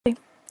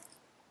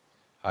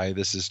Hi,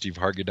 this is Steve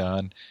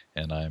Hargadon,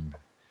 and I'm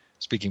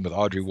speaking with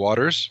Audrey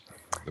Waters,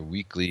 the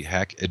weekly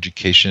Hack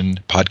Education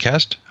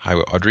podcast. Hi,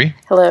 Audrey.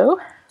 Hello.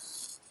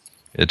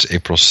 It's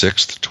April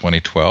 6th,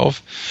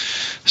 2012.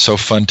 So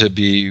fun to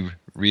be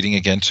reading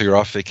again. So you're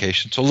off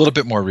vacation. So a little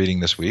bit more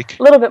reading this week.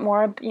 A little bit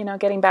more,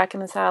 getting back in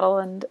the saddle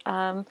and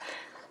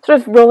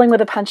sort of rolling with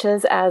the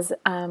punches as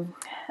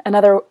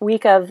another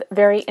week of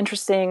very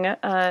interesting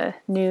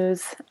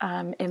news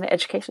in the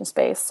education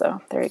space.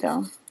 So there you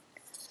go.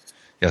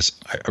 Yes,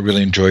 I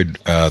really enjoyed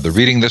the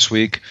reading this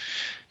week.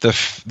 The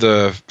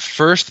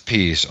first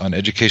piece on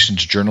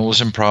education's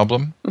journalism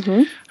problem,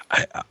 Mm-hmm.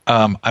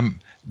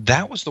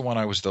 that was the one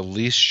I was the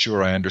least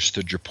sure I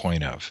understood your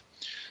point of.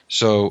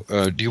 So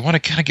do you want to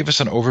kind of give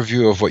us an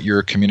overview of what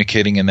you're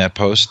communicating in that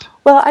post?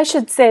 Well, I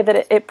should say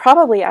that it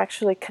probably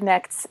actually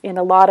connects in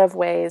a lot of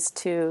ways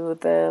to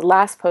the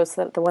last post,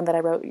 the one that I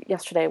wrote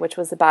yesterday, which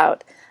was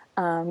about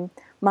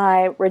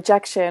my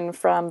rejection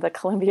from the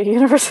Columbia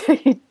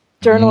University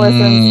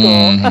Journalism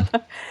School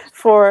Mm,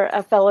 for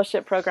a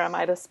fellowship program.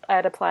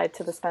 I'd applied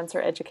to the Spencer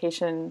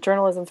Education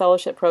Journalism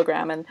Fellowship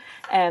Program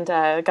and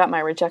got my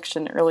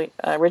rejection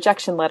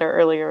letter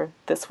earlier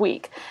this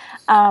week.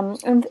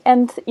 And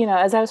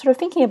as I was sort of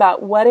thinking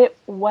about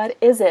what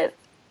is it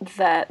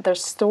that the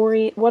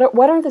story,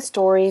 what are the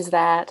stories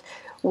that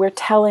we're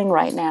telling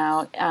right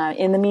now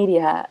in the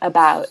media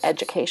about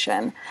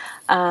education?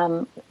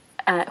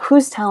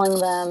 Who's telling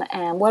them,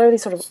 and what are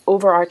these sort of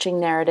overarching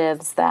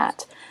narratives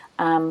that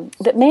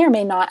may or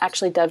may not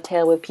actually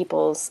dovetail with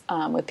people's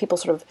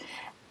sort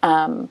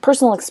of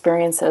personal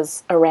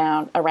experiences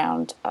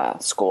around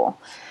school.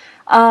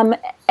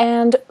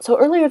 And so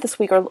earlier this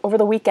week, or over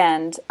the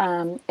weekend,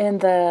 in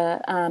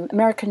the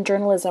American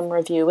Journalism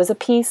Review, was a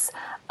piece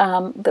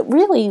that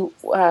really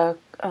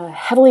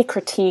heavily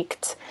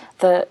critiqued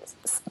the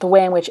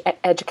way in which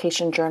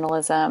education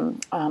journalism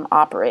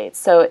operates.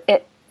 So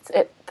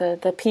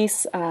the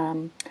piece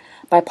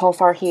by Paul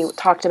Farhi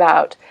talked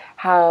about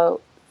how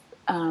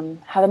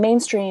the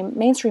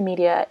mainstream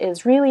media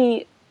is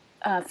really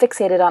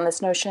fixated on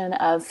this notion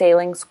of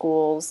failing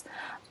schools,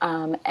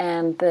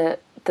 and the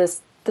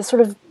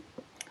sort of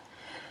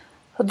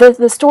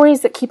the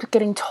stories that keep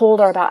getting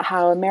told are about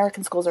how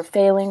American schools are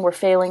failing. We're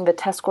failing. The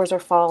test scores are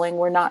falling.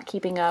 We're not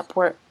keeping up.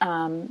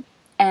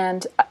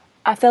 And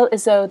I felt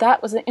as though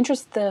that was an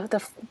interest.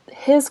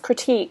 His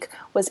critique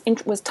was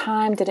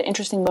timed at an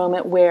interesting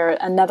moment where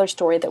another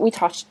story that we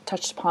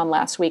touched upon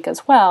last week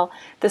as well,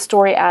 the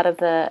story out of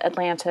the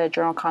Atlanta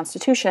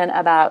Journal-Constitution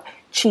about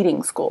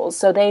cheating schools.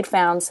 So they'd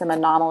found some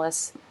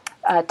anomalous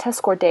test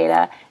score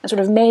data and sort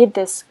of made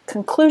this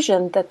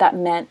conclusion that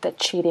meant that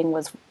cheating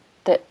was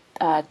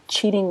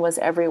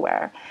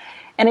everywhere.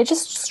 And it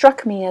just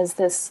struck me as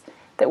this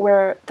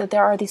that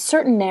there are these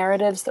certain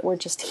narratives that we're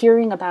just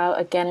hearing about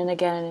again and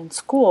again in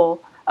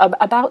school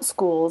about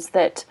schools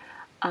that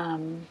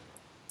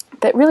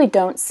really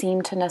don't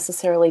seem to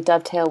necessarily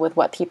dovetail with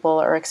what people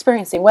are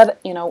experiencing. Whether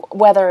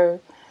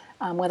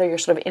your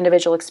sort of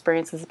individual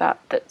experience is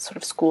about that sort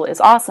of school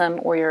is awesome,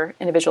 or your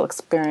individual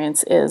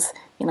experience is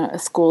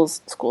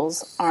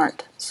schools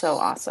aren't so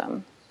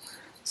awesome.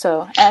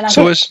 So, and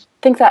so is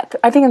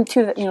I think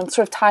too that sort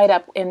of tied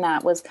up in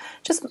that was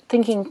just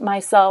thinking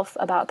myself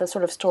about the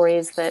sort of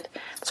stories that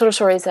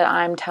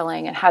I'm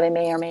telling and how they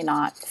may or may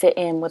not fit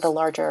in with the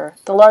larger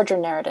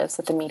narratives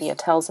that the media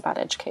tells about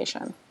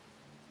education.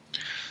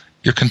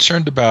 You're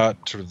concerned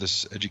about sort of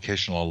this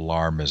educational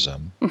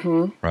alarmism,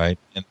 Mm-hmm. right?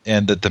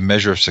 And that the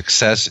measure of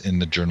success in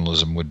the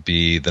journalism would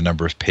be the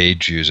number of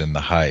page views and the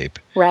hype.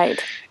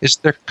 Right. Is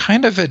there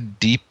kind of a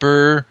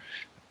deeper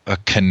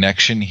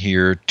connection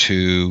here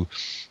to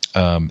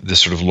this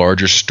sort of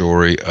larger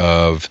story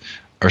of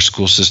our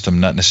school system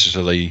not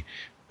necessarily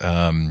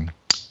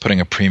putting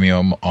a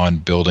premium on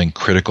building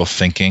critical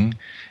thinking?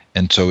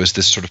 And so is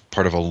this sort of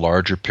part of a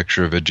larger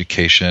picture of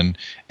education,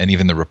 and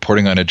even the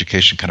reporting on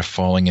education kind of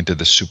falling into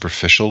the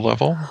superficial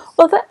level?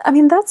 Well,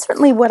 that's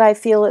certainly what I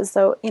feel as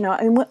though,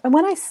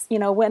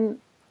 when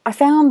I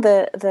found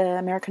the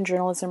American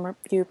Journalism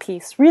Review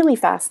piece really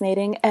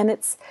fascinating, and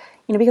it's,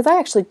 because I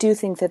actually do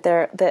think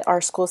that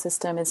our school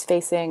system is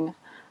facing,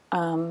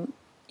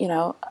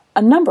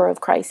 a number of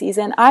crises,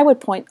 and I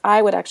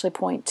would actually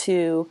point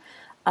to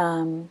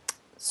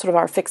sort of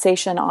our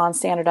fixation on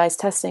standardized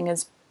testing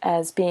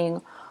as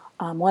being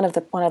one of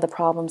the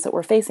problems that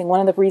we're facing. One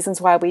of the reasons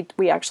why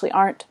we actually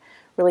aren't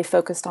really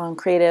focused on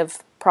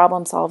creative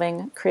problem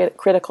solving,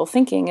 critical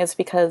thinking, is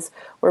because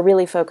we're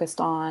really focused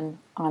on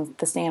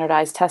the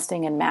standardized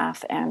testing in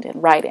math and in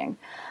writing.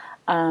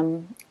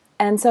 And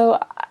so,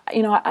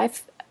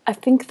 I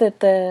think that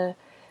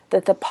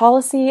the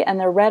policy and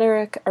the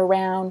rhetoric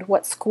around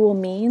what school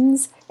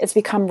means is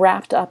become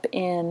wrapped up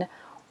in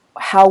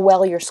how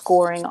well you're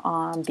scoring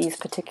on these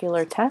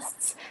particular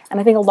tests, and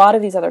I think a lot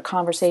of these other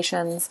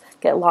conversations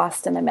get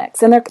lost in the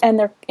mix. And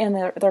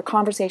they're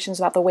conversations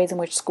about the ways in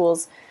which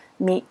schools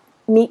meet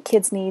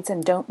kids' needs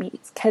and don't meet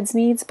kids'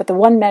 needs. But the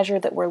one measure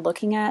that we're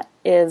looking at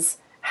is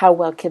how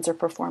well kids are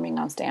performing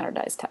on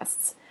standardized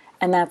tests,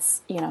 and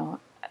that's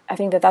I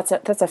think that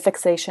that's a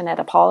fixation at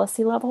a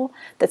policy level.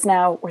 That's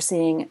now we're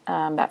seeing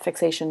that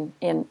fixation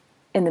in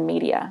the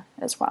media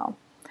as well.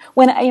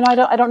 When I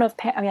don't know if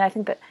I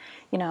think that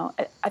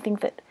I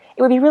think that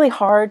it would be really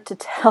hard to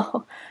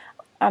tell.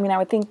 I mean, I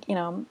would think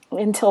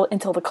until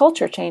the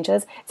culture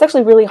changes, it's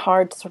actually really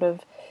hard to sort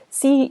of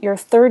see your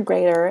third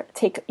grader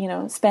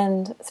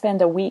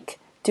spend a week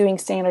doing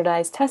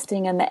standardized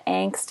testing and the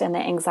angst and the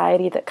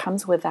anxiety that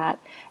comes with that,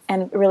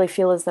 and really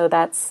feel as though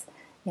that's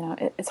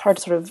it's hard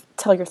to sort of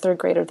tell your third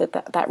grader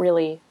that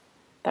really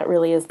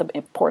is the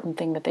important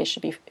thing that they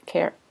should be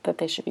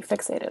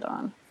fixated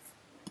on.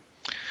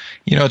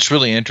 It's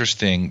really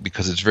interesting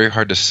because it's very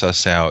hard to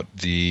suss out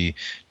the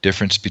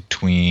difference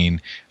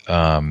between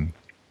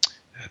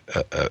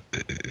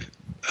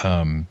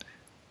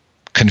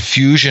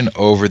confusion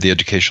over the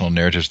educational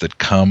narratives that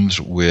comes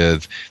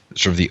with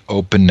sort of the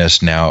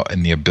openness now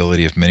and the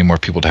ability of many more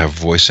people to have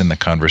voice in the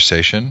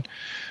conversation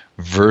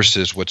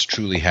versus what's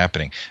truly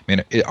happening. I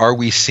mean, are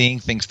we seeing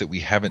things that we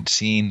haven't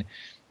seen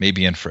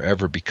maybe in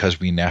forever because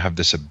we now have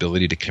this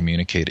ability to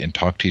communicate and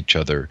talk to each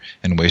other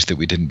in ways that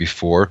we didn't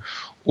before?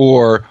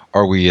 Or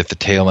are we at the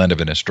tail end of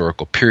an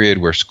historical period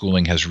where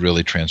schooling has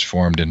really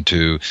transformed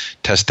into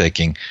test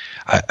taking?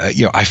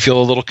 I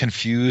feel a little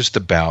confused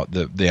about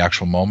the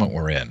actual moment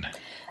we're in.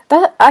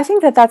 I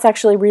think that's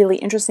actually really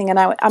interesting, and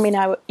I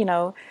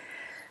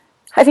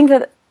think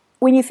that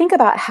when you think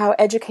about how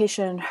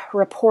education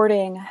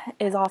reporting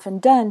is often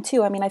done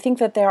too, I mean, I think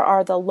that there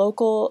are the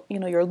local,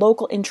 your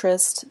local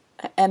interest,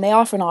 and they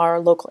often are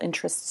local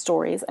interest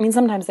stories. I mean,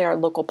 sometimes they are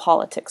local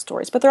politics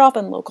stories, but they're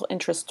often local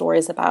interest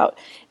stories about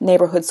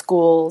neighborhood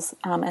schools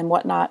and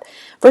whatnot.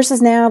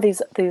 Versus now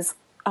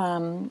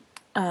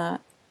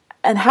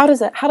and how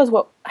does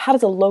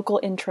a local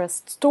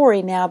interest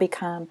story now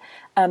become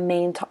a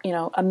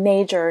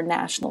major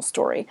national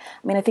story?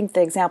 I mean, I think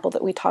the example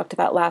that we talked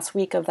about last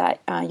week of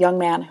that young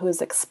man who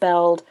was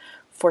expelled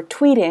for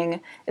tweeting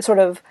is sort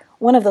of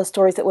one of those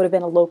stories that would have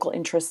been a local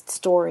interest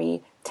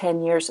story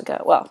 10 years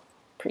ago. Well,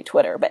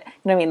 pre-Twitter, but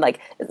like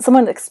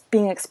someone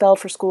being expelled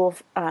for school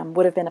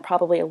would have been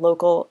probably a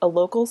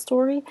local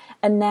story,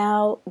 and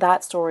now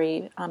that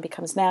story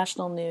becomes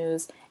national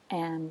news,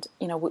 and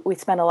we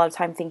spend a lot of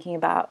time thinking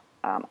about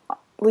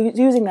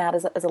using that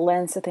as a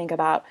lens to think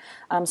about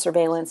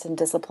surveillance and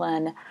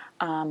discipline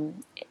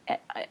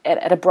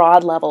at a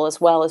broad level, as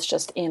well as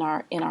just in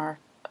our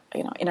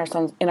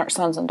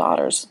sons and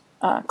daughters'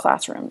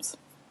 classrooms.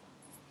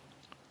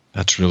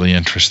 That's really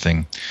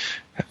interesting.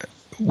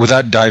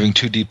 Without diving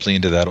too deeply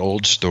into that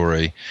old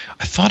story,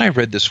 I thought I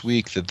read this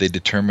week that they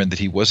determined that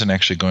he wasn't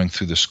actually going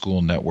through the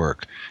school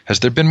network. Has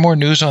there been more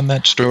news on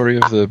that story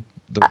of the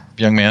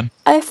young man?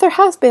 If there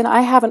has been,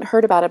 I haven't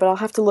heard about it, but I'll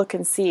have to look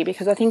and see,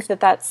 because I think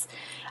that's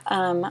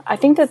I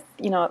think that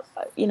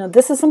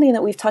this is something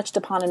that we've touched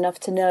upon enough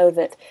to know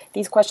that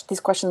these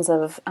questions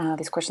of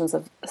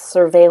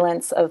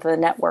surveillance of the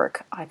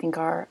network, I think,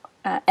 are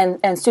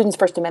and students'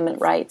 First Amendment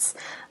rights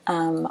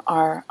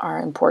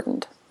are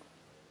important.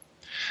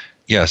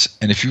 Yes,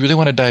 and if you really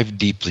want to dive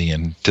deeply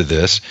into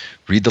this,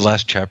 read the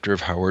last chapter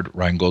of Howard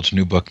Rheingold's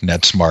new book,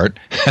 Net Smart,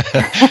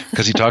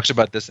 because he talks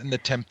about this and the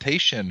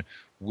temptation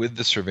with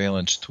the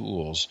surveillance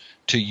tools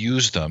to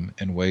use them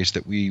in ways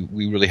that we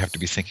really have to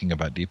be thinking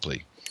about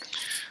deeply.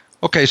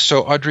 Okay,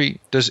 so Audrey,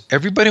 does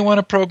everybody want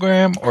a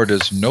program, or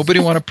does nobody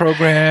want a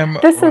program?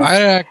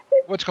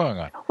 What's going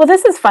on? Well,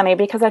 this is funny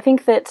because I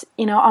think that,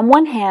 on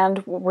one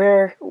hand,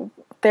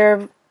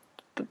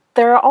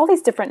 there are all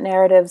these different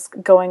narratives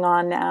going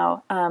on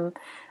now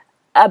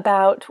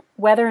about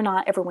whether or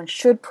not everyone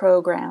should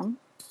program.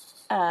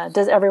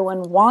 Does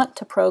everyone want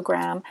to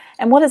program?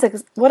 And what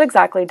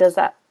exactly does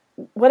that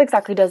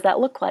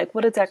look like?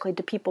 What exactly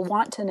do people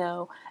want to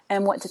know,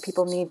 and what do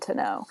people need to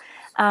know?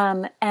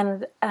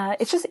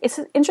 It's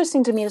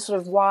interesting to me to sort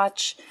of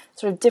watch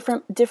sort of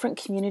different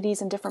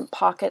communities and different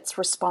pockets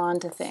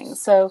respond to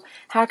things. So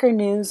Hacker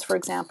News, for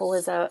example,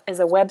 is a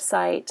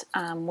website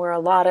where a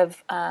lot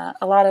of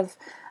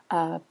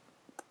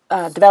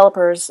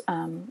developers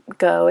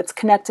go. It's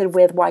connected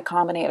with Y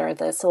Combinator,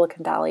 the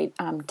Silicon Valley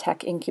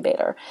tech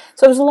incubator.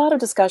 So there's a lot of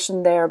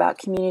discussion there about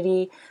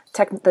community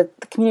tech, the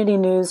community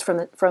news from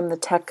the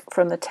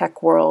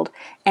tech world,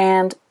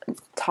 and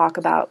talk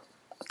about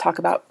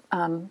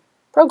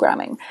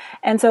programming.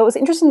 And so it was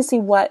interesting to see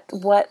what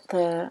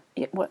sort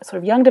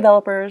of young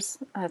developers,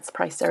 that's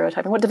probably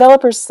stereotyping, what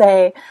developers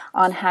say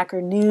on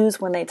Hacker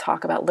News when they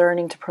talk about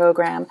learning to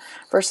program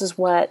versus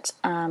what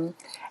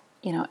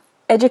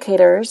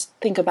educators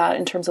think about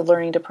in terms of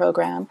learning to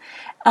program.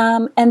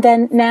 And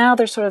then now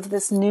there's sort of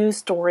this news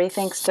story,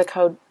 thanks in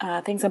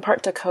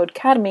part to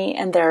Codecademy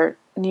and their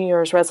New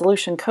Year's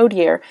resolution Code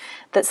Year,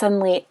 that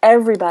suddenly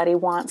everybody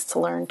wants to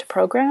learn to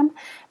program.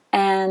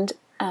 And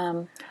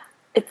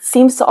it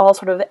seems to all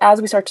sort of,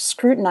 as we start to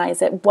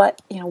scrutinize it,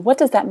 what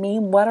does that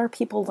mean? What are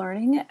people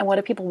learning, and what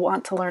do people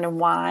want to learn, and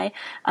why?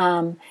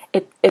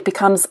 It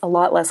becomes a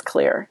lot less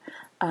clear.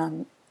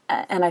 And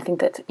I think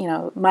that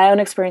my own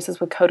experiences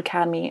with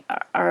Codecademy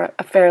are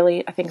a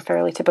fairly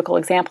typical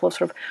example of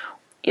sort of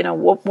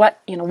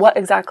what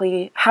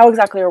exactly, how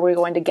exactly are we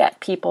going to get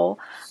people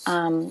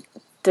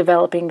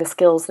developing the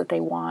skills that they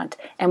want,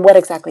 and what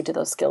exactly do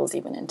those skills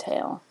even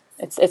entail?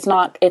 It's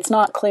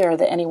not clear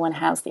that anyone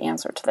has the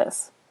answer to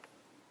this.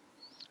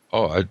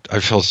 Oh, I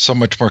feel so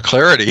much more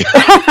clarity.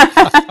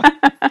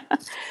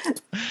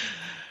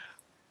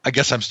 I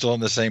guess I'm still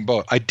in the same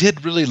boat. I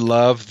did really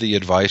love the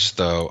advice,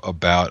 though,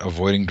 about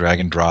avoiding drag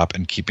and drop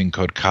and keeping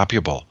code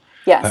copyable.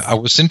 Yes. I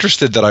was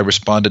interested that I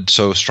responded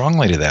so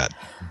strongly to that.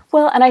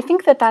 Well, and I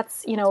think that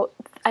that's,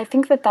 I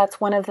think that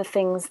that's one of the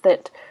things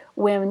that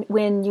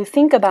when you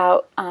think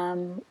about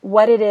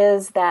what it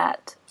is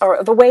that,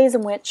 or the ways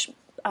in which,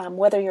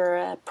 whether you're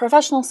a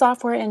professional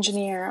software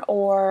engineer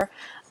or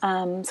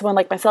someone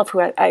like myself,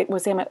 who I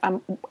was saying,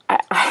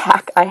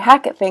 I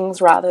hack at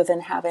things rather than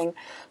having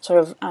sort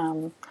of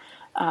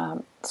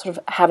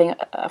having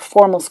a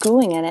formal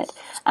schooling in it.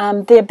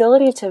 The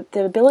ability to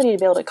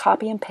be able to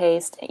copy and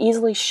paste,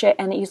 easily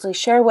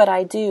share what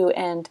I do,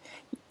 and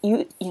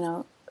you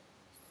know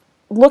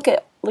look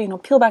at,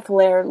 peel back the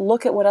layer,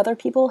 look at what other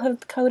people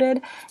have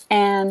coded,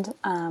 and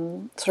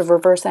sort of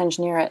reverse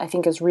engineer it, I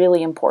think is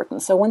really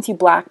important. So once you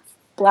black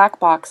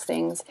box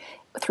things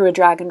through a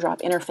drag and drop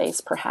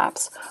interface,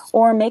 perhaps,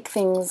 or make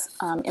things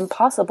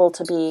impossible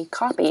to be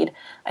copied,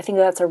 I think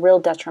that's a real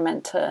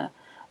detriment to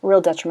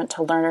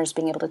learners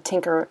being able to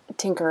tinker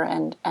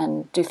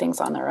and do things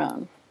on their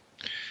own.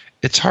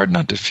 It's hard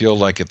not to feel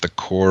like at the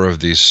core of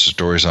these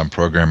stories on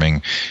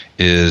programming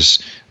is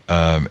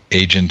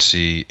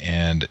agency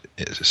and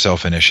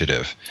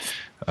self-initiative.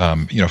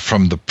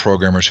 From the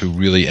programmers who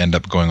really end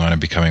up going on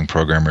and becoming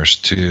programmers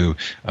to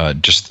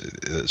just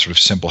sort of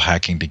simple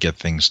hacking to get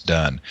things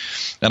done.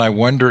 And I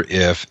wonder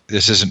if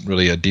this isn't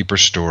really a deeper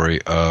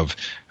story of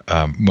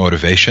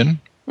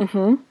motivation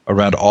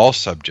around all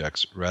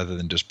subjects rather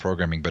than just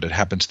programming, but it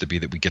happens to be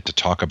that we get to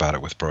talk about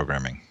it with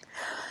programming.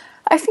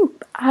 I think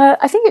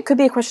it could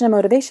be a question of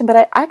motivation, but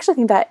I actually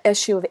think that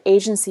issue of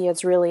agency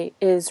is really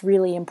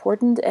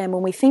important. And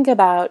when we think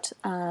about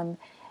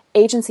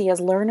agency as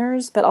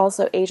learners, but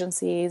also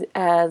agency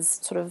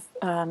as sort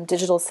of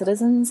digital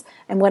citizens,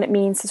 and what it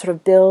means to sort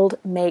of build,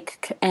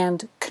 make,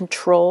 and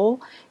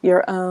control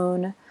your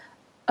own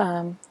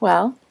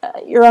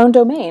your own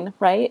domain,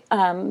 right?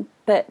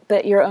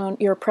 But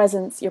your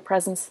presence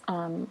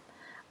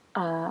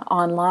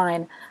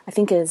online, I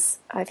think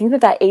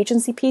that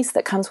agency piece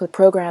that comes with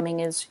programming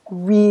is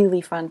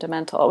really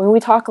fundamental. I mean, we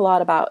talk a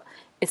lot about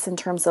it's in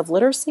terms of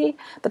literacy,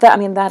 but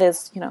that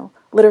is,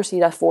 literacy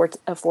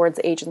affords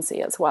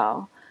agency as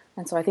well.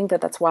 And so I think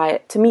that's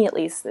why, to me at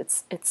least,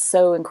 it's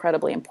so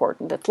incredibly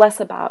important. It's less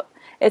to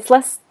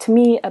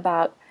me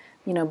about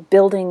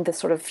building this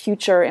sort of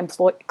future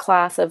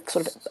class of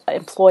sort of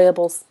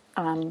employable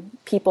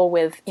people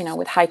with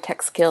high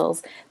tech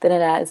skills than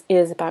it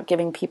is about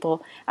giving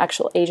people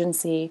actual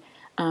agency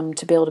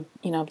to be able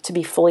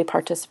to fully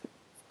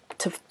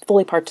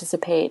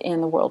participate in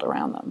the world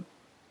around them.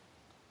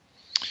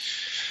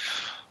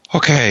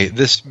 Okay,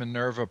 this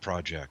Minerva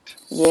project.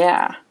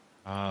 Yeah.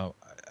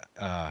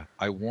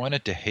 I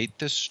wanted to hate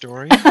this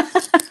story,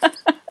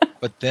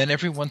 but then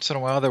every once in a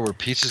while there were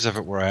pieces of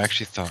it where I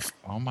actually thought,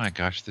 oh my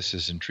gosh, this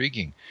is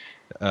intriguing.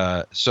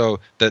 So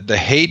the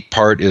hate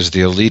part is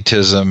the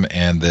elitism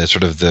and the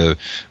sort of the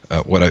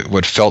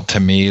what felt to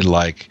me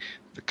like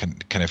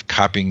kind of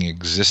copying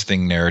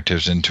existing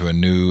narratives into a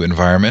new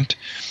environment.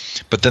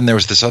 But then there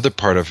was this other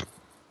part of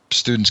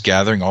students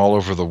gathering all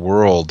over the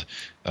world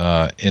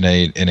in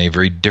a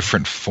very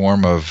different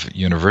form of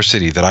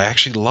university that I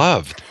actually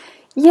loved.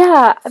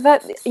 Yeah,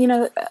 that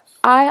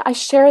I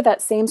share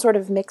that same sort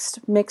of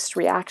mixed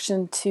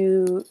reaction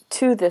to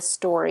this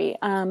story.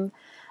 I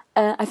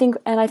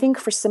think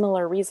for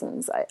similar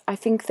reasons. I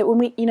think that when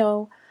we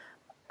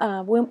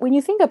when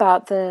you think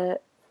about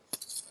the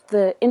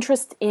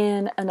interest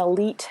in an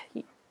elite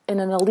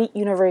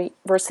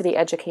university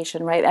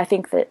education, right? I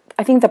think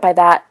that by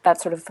that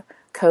sort of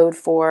code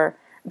for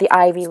the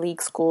Ivy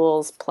League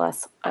schools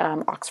plus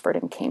Oxford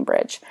and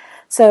Cambridge.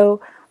 So,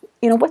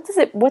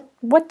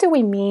 what do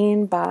we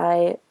mean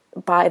by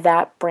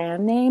that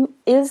brand name?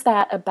 Is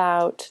that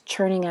about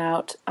churning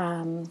out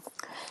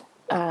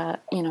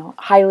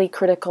highly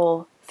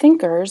critical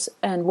thinkers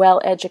and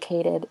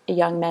well-educated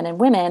young men and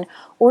women,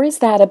 or is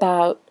that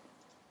about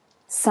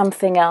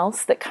something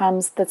else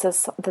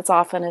that's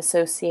often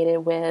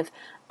associated with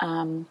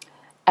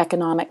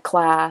economic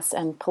class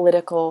and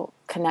political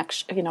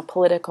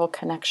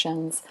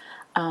connections?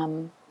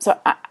 I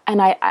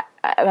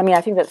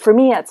think that for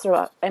me, it's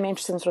I'm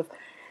interested in sort of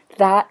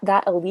that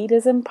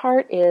elitism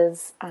part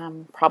is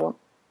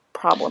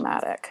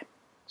problematic.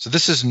 So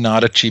this is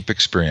not a cheap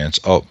experience.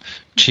 Oh,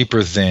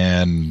 cheaper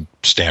than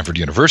Stanford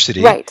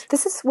University. Right. They're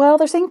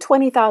saying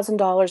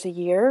 $20,000 a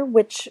year,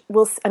 which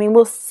we'll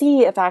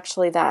see if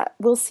actually that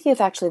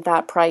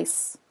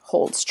price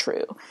holds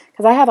true.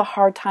 Because I have a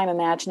hard time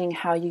imagining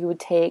how you would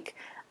take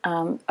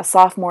a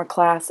sophomore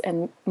class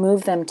and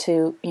move them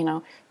to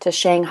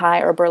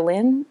Shanghai or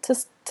Berlin to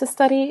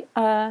study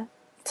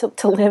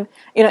to live,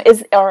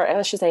 is, or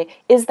I should say,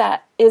 is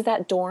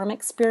that dorm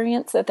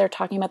experience that they're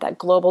talking about, that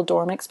global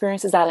dorm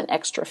experience, is that an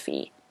extra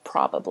fee?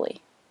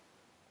 Probably.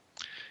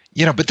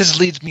 But this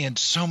leads me in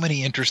so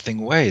many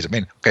interesting ways. I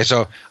mean, okay,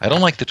 so I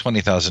don't like the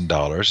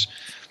 $20,000.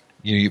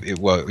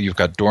 You've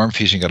got dorm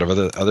fees, you've got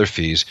other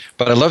fees,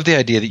 but I love the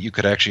idea that you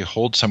could actually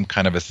hold some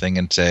kind of a thing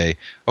and say,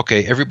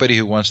 okay, everybody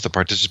who wants to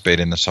participate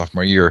in the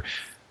sophomore year,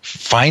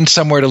 find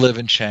somewhere to live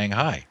in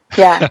Shanghai.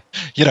 Yeah.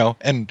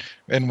 And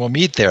we'll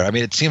meet there. I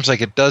mean, it seems like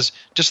it does.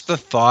 Just the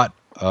thought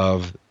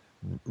of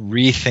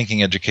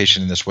rethinking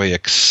education in this way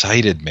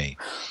excited me.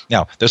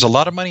 Now, there's a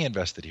lot of money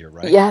invested here,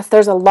 right? Yes,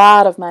 there's a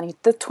lot of money.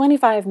 The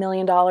 $25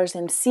 million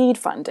in seed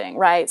funding,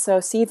 right?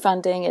 So seed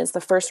funding is the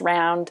first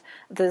round.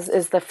 This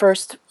is the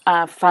first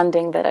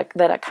funding that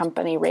a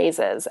company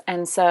raises,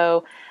 and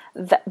so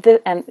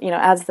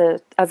as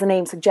the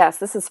name suggests,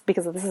 this is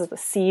because this is the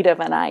seed of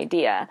an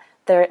idea.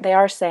 They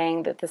are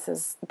saying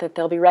that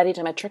they'll be ready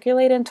to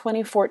matriculate in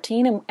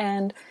 2014,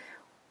 and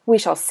we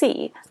shall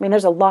see. I mean,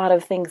 there's a lot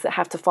of things that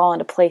have to fall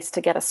into place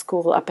to get a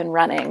school up and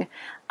running,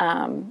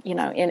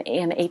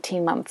 in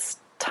 18 months'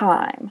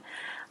 time.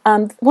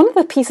 One of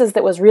the pieces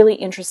that was really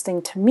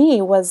interesting to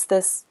me was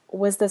this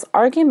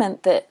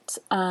argument that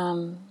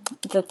the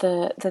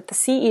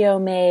CEO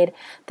made,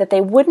 that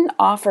they wouldn't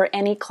offer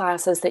any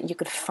classes that you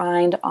could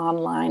find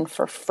online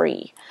for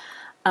free.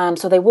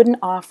 So they wouldn't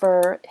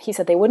offer. He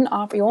said they wouldn't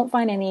offer. You won't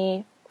find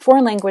any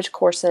foreign language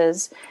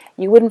courses.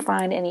 You wouldn't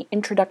find any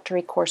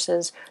introductory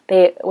courses.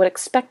 They would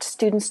expect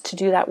students to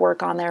do that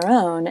work on their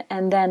own,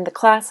 and then the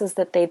classes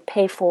that they'd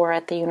pay for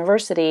at the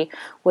university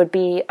would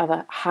be of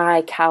a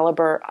higher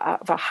caliber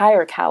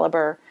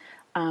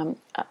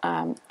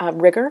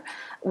rigor,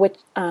 which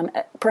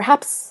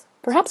perhaps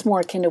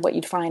more akin to what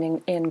you'd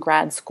find in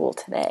grad school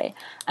today.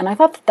 And I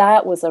thought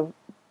that was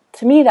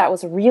to me that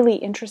was a really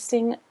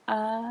interesting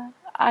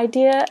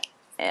idea.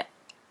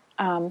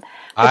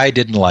 I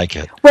didn't like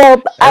it.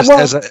 Well,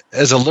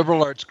 as a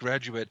liberal arts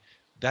graduate,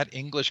 that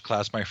English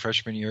class my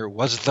freshman year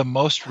was the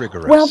most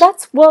rigorous. Well,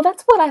 that's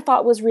what I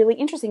thought was really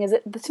interesting.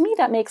 To me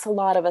that makes a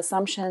lot of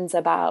assumptions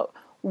about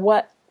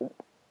what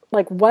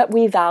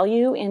we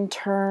value in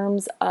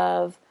terms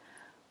of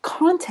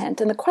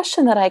content. And the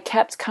question that I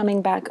kept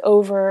coming back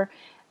over,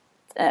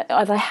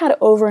 as I had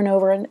over and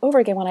over and over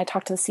again when I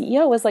talked to the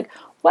CEO, was like,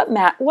 what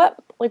are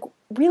we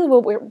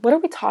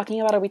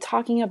talking about? Are we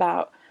talking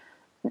about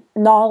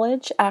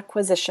knowledge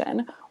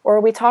acquisition, or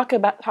are we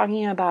talking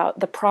about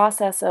the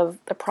process of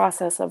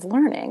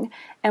learning?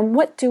 And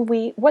what do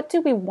we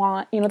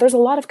want? There's a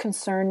lot of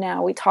concern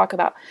now. We talk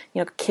about,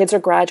 kids are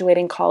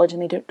graduating college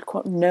and they don't,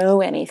 quote, know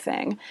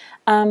anything.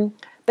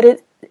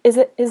 But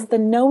is the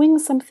knowing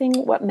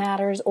something what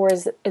matters, or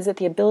is it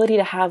the ability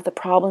to have the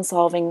problem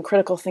solving,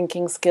 critical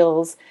thinking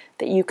skills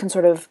that you can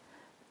sort of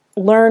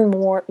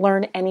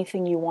learn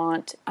anything you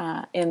want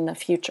in the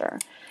future?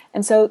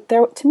 And so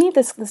to me,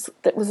 this was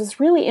this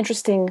really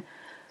interesting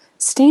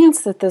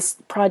stance that this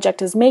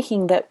project is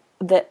making, that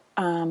they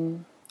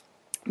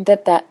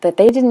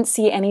didn't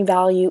see any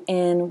value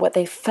in what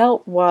they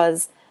felt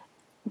was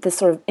this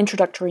sort of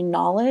introductory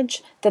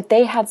knowledge, that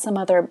they had some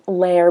other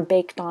layer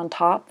baked on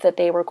top that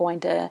they were going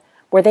to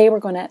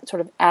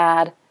sort of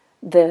add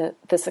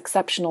this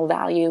exceptional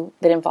value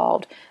that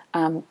involved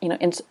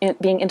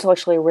being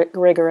intellectually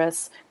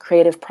rigorous,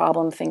 creative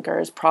problem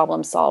thinkers,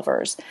 problem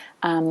solvers,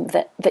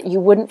 that you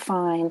wouldn't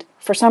find,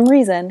 for some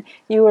reason,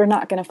 you are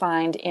not going to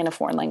find in a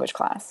foreign language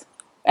class.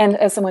 And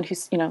as someone who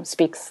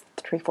speaks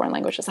 3 foreign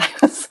languages,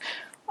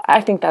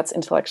 I think that's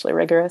intellectually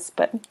rigorous,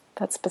 but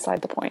that's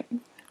beside the point.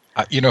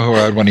 Who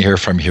I would want to hear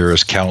from here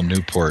is Cal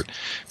Newport,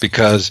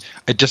 because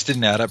it just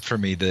didn't add up for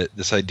me that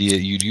this idea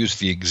you'd use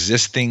the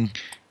existing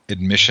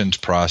admissions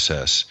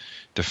process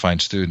to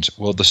find students.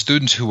 Well, the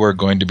students who are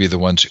going to be the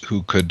ones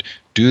who could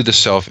do the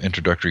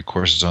self-introductory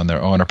courses on their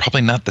own are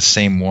probably not the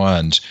same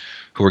ones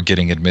who are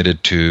getting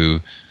admitted to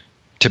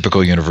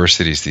typical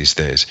universities these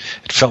days.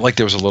 It felt like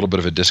there was a little bit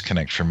of a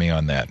disconnect for me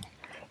on that.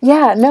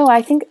 Yeah, no,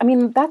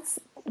 that's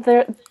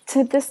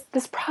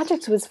this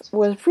project was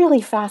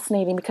really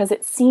fascinating, because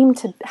it seemed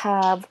to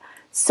have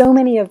so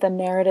many of the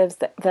narratives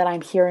that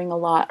I'm hearing a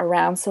lot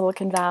around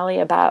Silicon Valley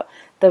about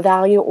the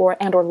value or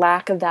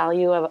lack of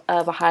value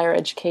of a higher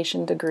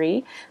education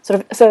degree.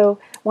 So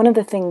one of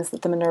the things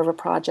that the Minerva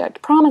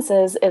Project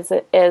promises is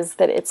that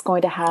it's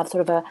going to have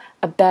sort of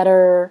a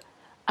better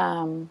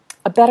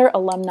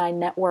alumni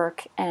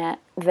network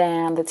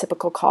than the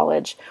typical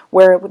college,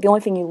 where the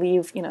only thing you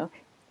leave, the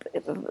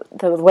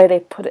way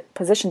they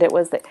positioned it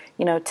was that,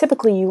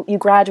 typically you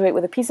graduate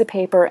with a piece of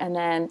paper and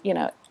then,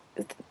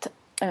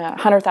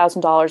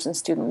 $100,000 in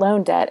student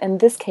loan debt. In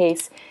this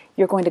case,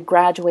 you're going to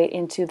graduate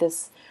into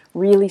this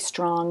really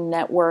strong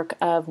network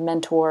of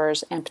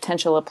mentors and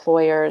potential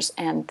employers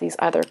and these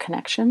other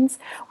connections,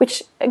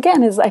 which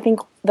again is, I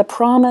think, the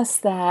promise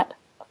that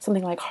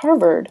something like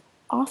Harvard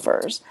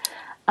offers.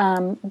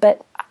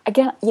 But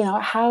again,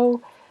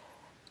 how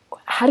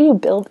do you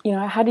build?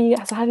 How do you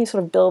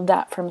sort of build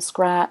that from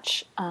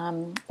scratch?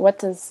 What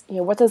does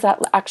that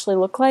actually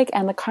look like?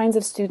 And the kinds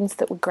of students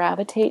that would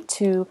gravitate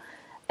to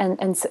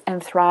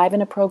and thrive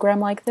in a program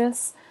like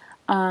this,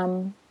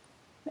 why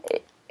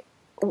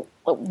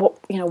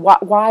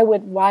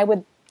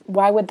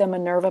would the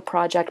Minerva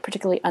project,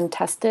 particularly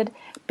untested,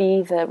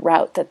 be the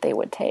route that they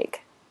would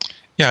take?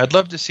 Yeah, I'd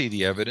love to see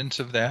the evidence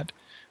of that,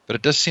 but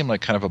it does seem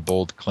like kind of a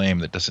bold claim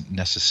that doesn't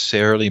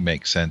necessarily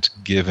make sense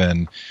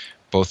given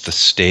both the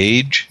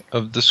stage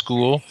of the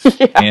school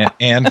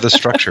and the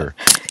structure.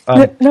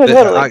 No,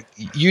 totally.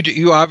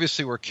 You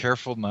obviously were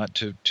careful not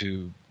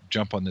to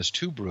jump on this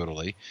too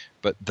brutally,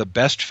 but the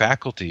best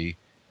faculty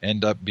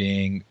end up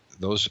being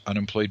those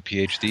unemployed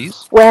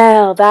PhDs.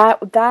 Well,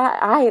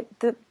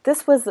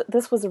 this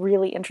was a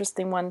really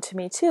interesting one to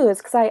me too, is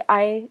because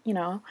I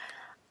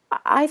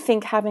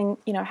think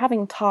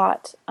having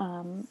taught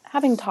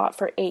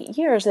for 8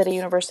 years at a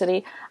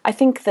university, I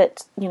think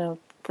that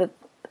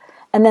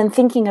and then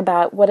thinking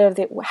about what does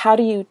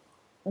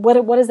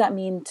that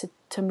mean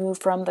to move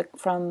from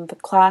the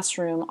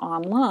classroom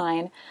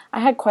online. I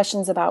had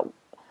questions about,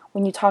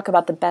 when you talk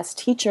about the best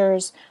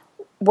teachers,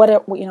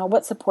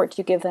 what support do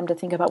you give them to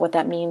think about what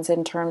that means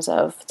in terms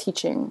of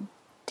teaching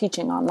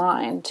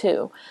online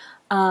too,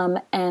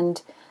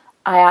 and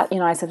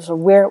I said, so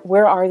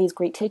where are these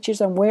great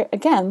teachers, and where,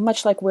 again,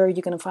 much like where are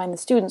you going to find the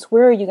students,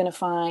 where are you going to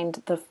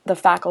find the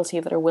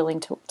faculty that are willing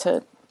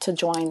to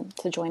join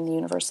the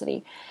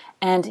university?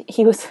 And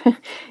he was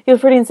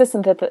pretty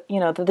insistent that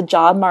the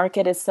job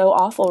market is so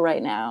awful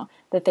right now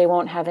that they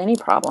won't have any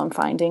problem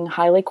finding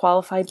highly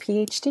qualified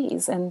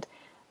PhDs, and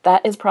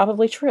that is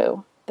probably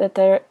true.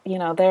 That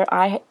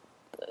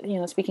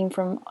speaking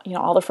from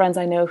all the friends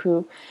I know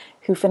who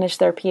finish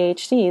their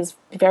PhDs,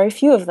 very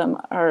few of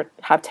them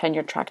have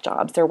tenure track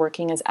jobs. They're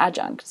working as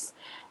adjuncts.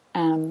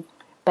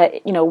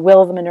 But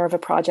will the Minerva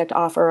project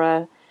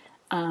offer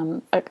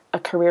a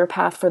career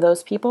path for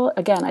those people?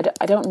 Again,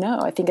 I don't know.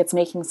 I think it's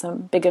making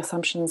some big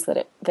assumptions that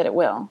it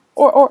will,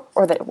 or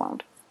that it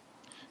won't.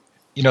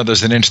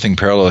 There's an interesting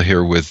parallel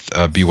here with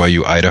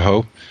BYU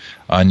Idaho.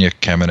 Anya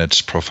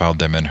Kamenetz profiled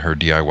them in her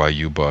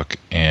DIYU book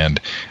and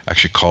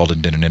actually called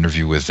and did an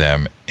interview with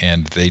them.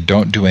 And they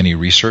don't do any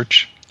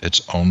research.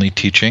 It's only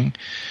teaching.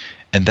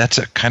 And that's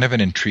a kind of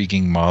an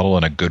intriguing model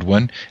and a good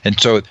one. And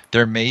so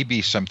there may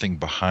be something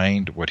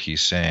behind what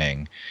he's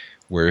saying,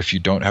 where if you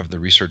don't have the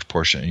research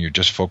portion and you're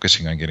just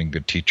focusing on getting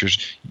good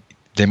teachers,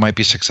 they might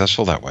be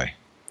successful that way.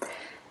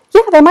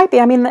 Yeah, there might be.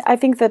 I mean, I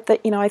think that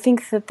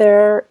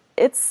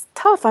it's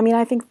tough. I mean,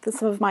 I think that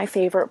some of my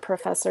favorite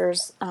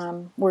professors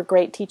were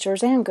great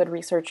teachers and good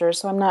researchers.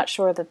 So I'm not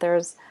sure that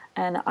there's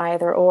an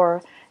either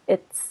or.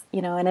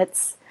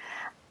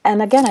 And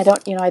again, I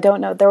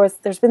don't know.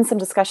 There's been some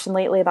discussion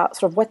lately about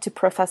sort of what to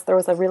profess. There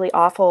was a really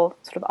awful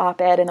sort of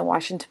op-ed in the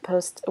Washington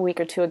Post a week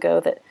or two ago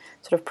that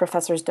sort of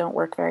professors don't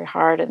work very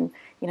hard, and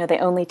they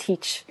only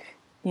teach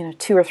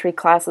 2 or 3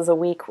 classes a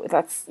week.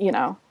 That's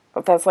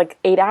like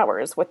 8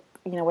 hours. What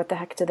the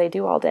heck do they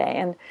do all day?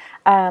 And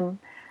I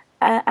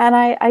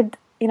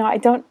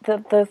don't.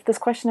 This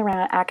question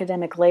around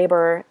academic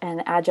labor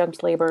and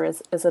adjunct labor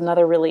is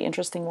another really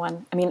interesting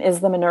one. I mean,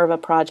 is the Minerva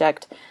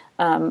project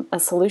a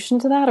solution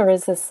to that, or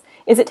is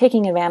it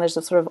taking advantage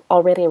of sort of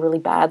already a really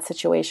bad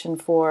situation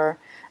for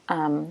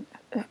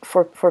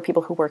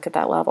people who work at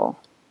that level?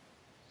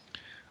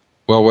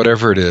 Well,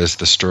 whatever it is,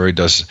 the story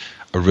does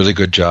a really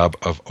good job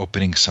of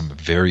opening some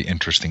very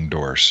interesting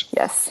doors.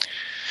 Yes.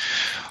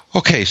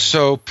 Okay,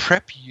 so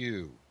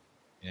PrepU,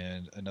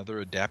 and another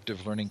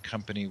adaptive learning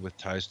company with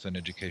ties to an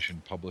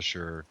education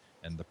publisher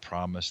and the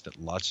promise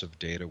that lots of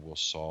data will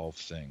solve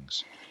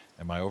things.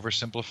 Am I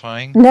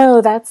oversimplifying?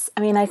 No,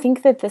 I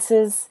think that this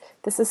is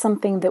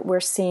something that we're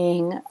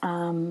seeing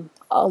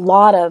a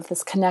lot of,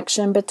 this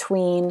connection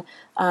between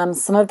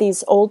some of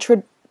these old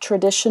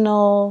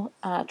traditional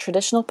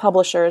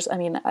publishers. I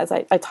mean, as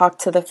I talked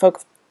to the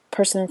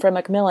person from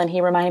Macmillan,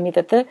 he reminded me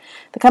that the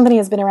company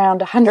has been around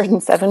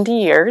 170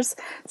 years.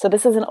 So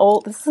this is an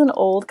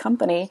old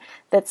company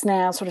that's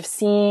now sort of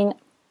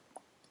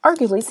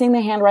arguably seeing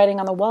the handwriting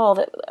on the wall,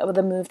 that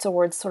the move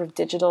towards sort of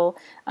digital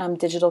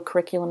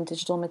curriculum,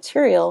 digital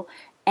material,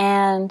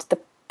 and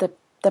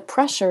the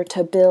pressure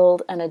to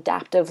build an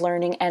adaptive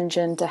learning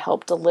engine to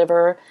help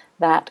deliver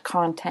that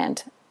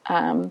content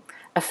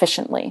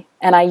efficiently.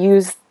 And I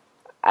use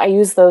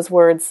those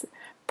words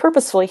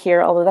purposefully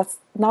here, although that's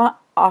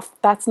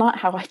not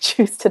how I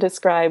choose to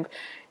describe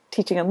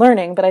teaching and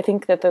learning. But I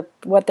think that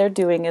what they're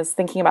doing is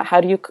thinking about how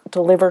do you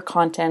deliver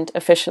content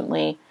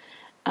efficiently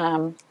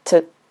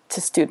to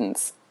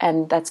students,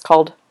 and that's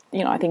called,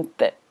 I think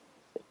that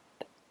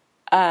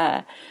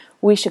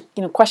we should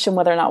question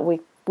whether or not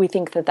we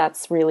think that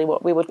that's really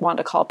what we would want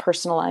to call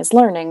personalized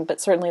learning, but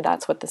certainly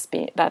that's what this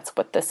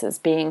is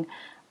being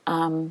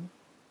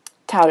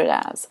touted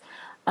as.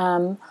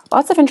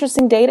 Lots of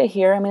interesting data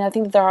here. I mean, I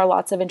think that there are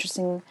lots of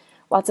interesting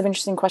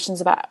questions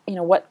about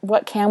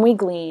what can we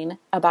glean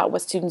about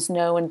what students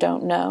know and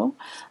don't know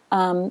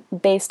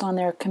based on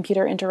their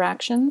computer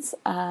interactions.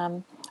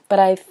 But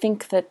I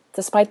think that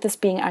despite this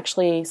being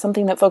actually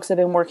something that folks have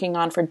been working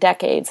on for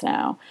decades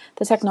now,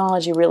 the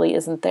technology really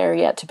isn't there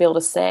yet to be able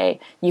to say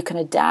you can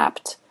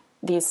adapt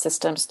these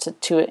systems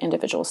to an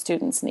individual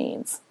student's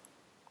needs.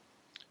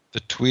 The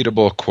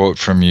tweetable quote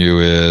from you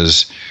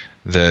is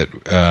that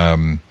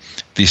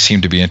these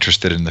seem to be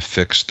interested in the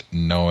fixed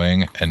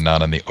knowing and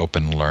not in the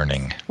open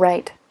learning.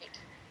 Right.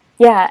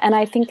 Yeah, and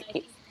I think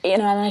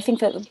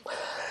that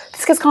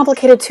this gets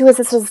complicated too, as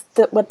this is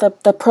what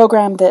the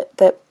program that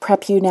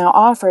PrepU now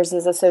offers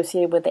is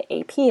associated with the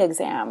AP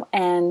exam,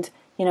 and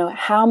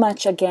how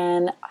much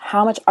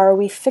are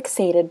we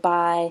fixated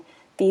by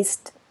these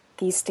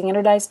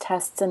standardized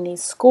tests and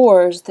these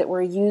scores that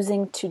we're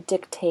using to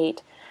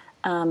dictate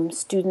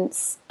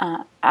students'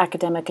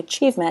 academic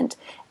achievement.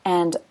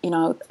 And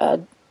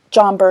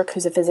John Burke,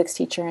 who's a physics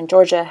teacher in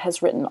Georgia,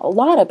 has written a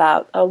lot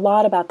about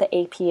the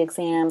AP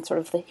exam, sort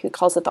of he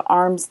calls it the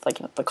arms,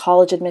 the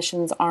college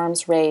admissions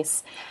arms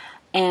race,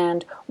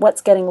 and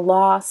what's getting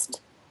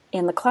lost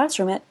in the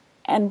classroom.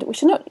 And we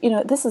should note,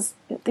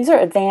 these are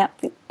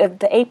advanced. The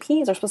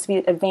APs are supposed to be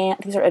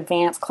advanced. These are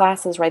advanced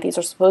classes, right? These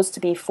are supposed to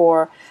be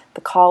for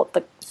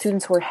the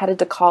students who are headed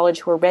to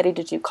college, who are ready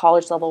to do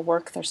college level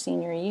work their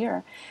senior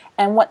year.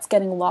 And what's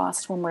getting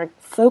lost when we're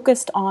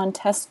focused on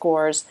test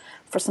scores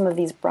for some of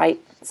these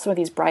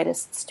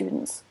brightest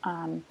students.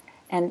 And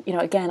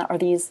again, are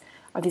these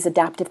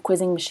adaptive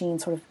quizzing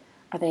machines are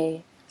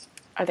they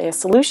a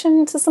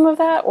solution to some of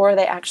that, or are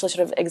they actually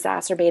sort of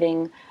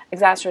exacerbating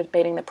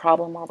the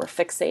problem while we're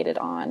fixated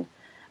on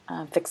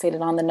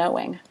the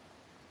knowing?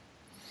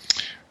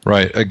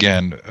 Right.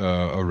 Again,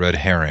 a red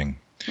herring.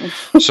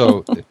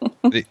 So,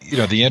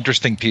 the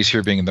interesting piece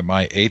here being that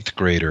my 8th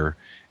grader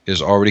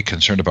is already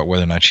concerned about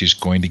whether or not she's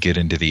going to get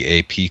into the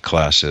AP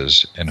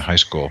classes in high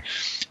school,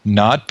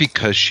 not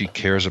because she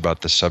cares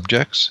about the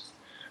subjects,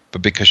 but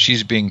because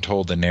she's being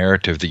told the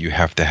narrative that you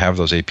have to have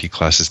those AP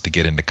classes to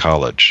get into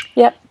college.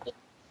 Yep.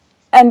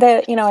 And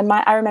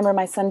I remember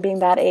my son being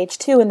that age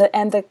too, and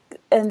the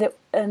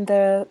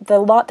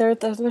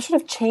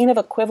sort of chain of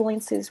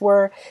equivalencies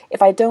were,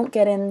 if I don't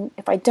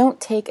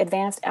take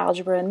advanced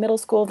algebra in middle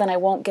school, then I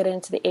won't get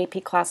into the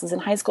AP classes in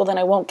high school, then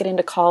I won't get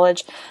into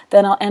college,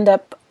 then I'll end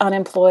up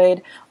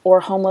unemployed or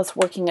homeless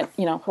working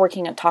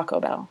at Taco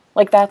Bell.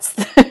 Like that's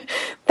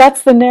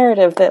the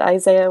narrative that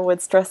Isaiah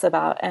would stress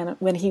about, and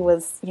when he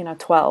was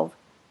 12.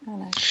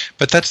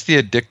 But that's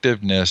the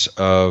addictiveness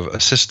of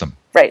a system.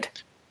 Right.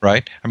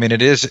 Right. I mean,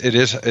 it is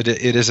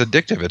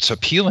addictive. It's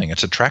appealing.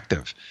 It's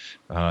attractive.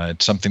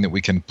 It's something that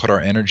we can put our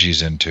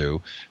energies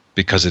into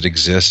because it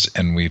exists,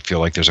 and we feel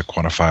like there's a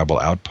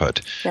quantifiable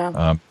output.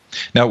 Yeah.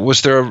 Now,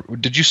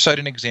 did you cite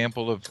an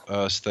example of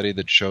a study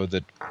that showed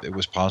that it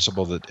was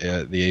possible that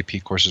the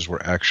AP courses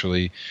were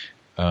actually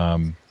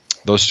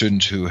those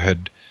students who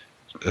had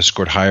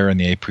scored higher in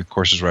the AP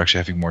courses were actually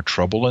having more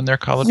trouble in their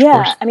college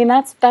course? Yeah, I mean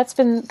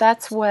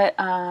that's what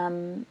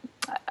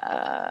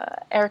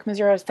Eric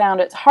Mazur has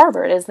found at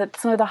Harvard, is that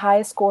some of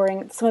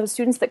the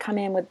students that come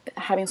in with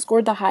having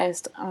scored the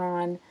highest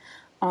on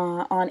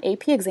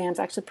AP exams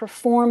actually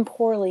perform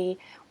poorly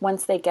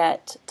once they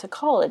get to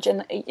college.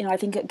 And I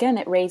think again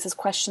it raises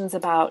questions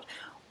about,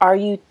 are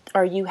you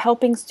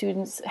helping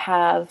students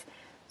have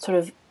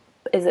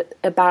is it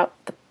about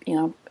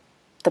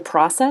the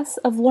process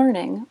of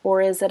learning, or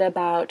is it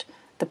about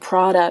the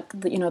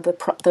product,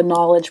 the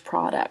knowledge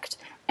product?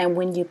 And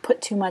when you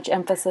put too much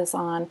emphasis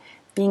on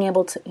being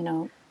able to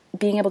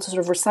sort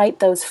of recite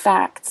those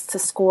facts to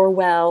score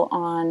well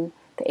on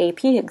the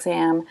AP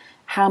exam,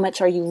 how much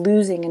are you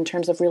losing in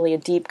terms of really a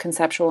deep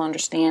conceptual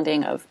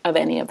understanding of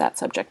any of that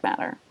subject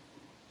matter?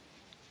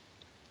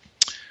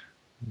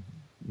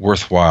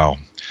 Worthwhile.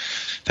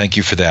 Thank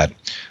you for that.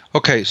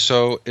 Okay,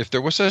 so if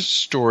there was a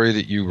story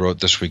that you wrote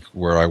this week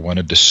where I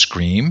wanted to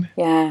scream,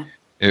 yeah,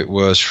 it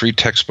was free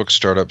textbook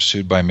startup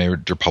sued by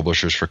major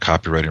publishers for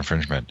copyright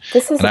infringement.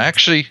 I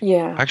actually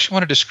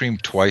wanted to scream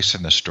twice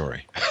in this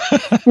story.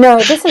 No,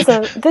 this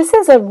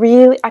is a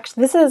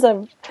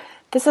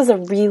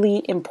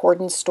really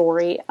important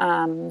story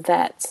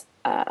that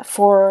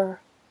for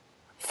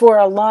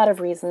a lot of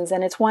reasons,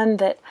 and it's one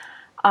that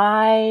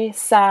I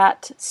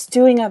sat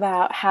stewing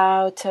about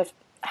how to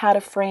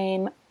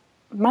frame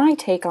my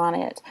take on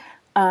it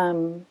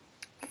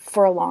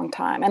for a long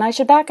time. And I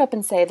should back up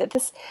and say that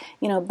this,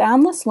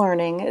 Boundless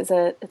Learning it's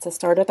a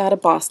startup out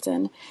of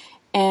Boston,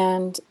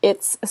 and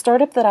it's a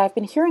startup that I've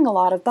been hearing a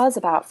lot of buzz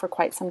about for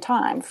quite some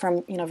time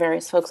from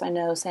various folks I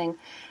know saying,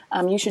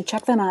 you should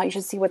check them out, you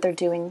should see what they're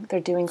doing. They're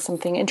doing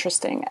something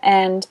interesting.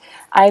 And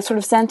I sort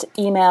of sent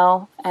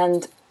email,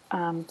 and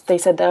they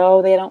said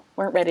that they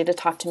weren't ready to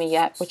talk to me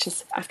yet, which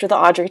is after the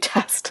Audrey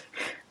test.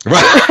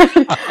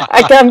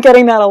 I'm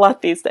getting that a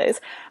lot these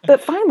days.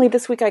 But finally,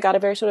 this week I got a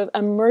very sort of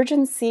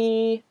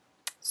emergency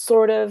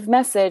sort of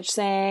message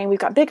saying, we've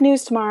got big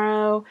news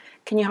tomorrow.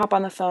 Can you hop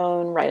on the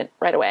phone right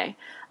away?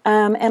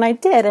 And I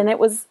did, and I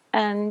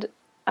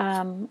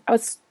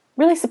was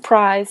really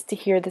surprised to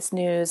hear this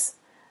news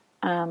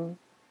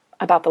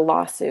about the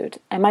lawsuit.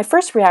 And my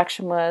first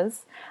reaction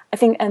was, I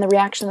think, and the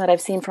reaction that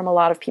I've seen from a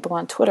lot of people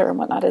on Twitter and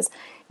whatnot is,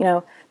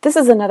 this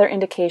is another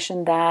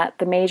indication that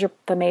the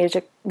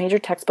major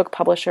textbook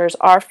publishers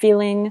are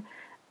feeling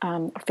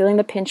are feeling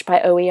the pinch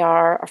by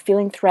OER, are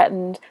feeling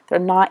threatened. They're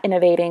not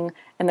innovating,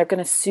 and they're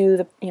going to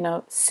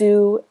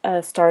sue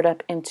a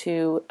startup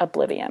into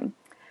oblivion.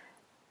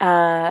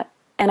 And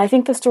I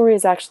think the story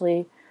is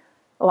actually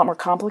a lot more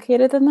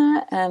complicated than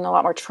that, and a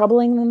lot more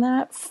troubling than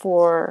that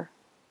for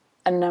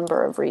a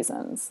number of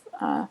reasons.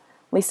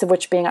 Least of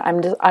which being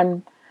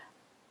I'm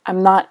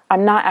not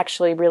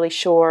actually really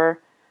sure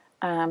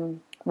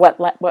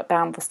what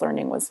Boundless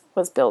Learning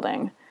was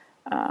building.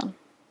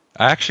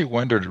 I actually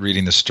wondered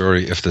reading the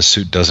story if the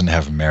suit doesn't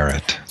have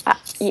merit.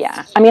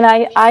 Yeah, I mean,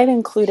 I've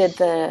included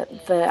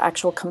the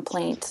actual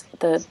complaint,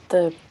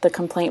 the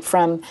complaint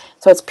from,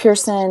 so it's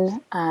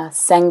Pearson,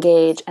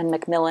 Cengage, and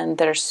Macmillan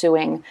that are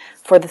suing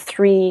for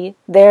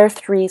their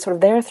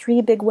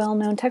three big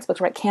well-known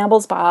textbooks. Right,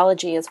 Campbell's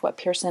Biology is what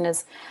Pearson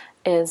is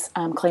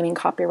claiming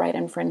copyright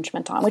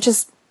infringement on, which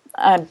is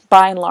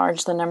by and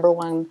large the number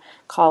one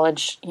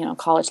college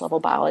level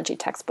biology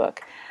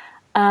textbook.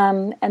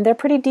 And they're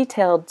pretty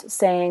detailed,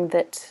 saying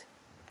that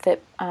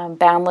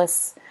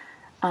Boundless,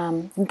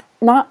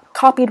 not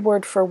copied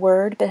word for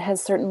word, but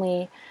has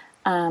certainly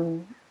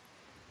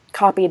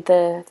copied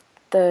the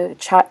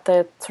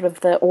sort of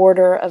the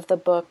order of the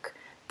book,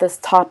 the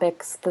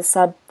topics, the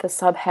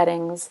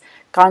subheadings,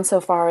 gone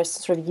so far as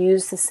to sort of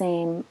use the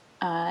same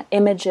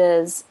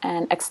images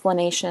and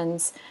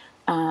explanations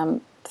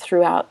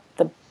throughout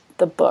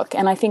the book.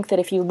 And I think that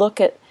if you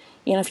look at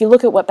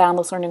what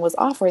Boundless Learning was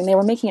offering, they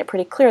were making it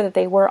pretty clear that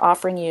they were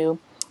offering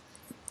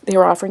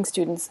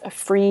students a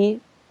free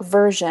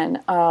version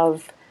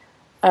of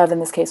in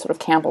this case, sort of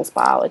Campbell's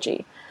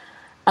Biology,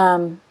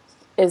 and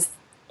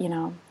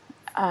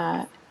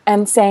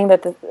saying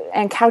that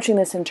and couching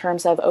this in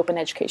terms of open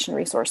education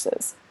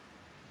resources.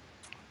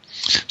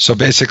 So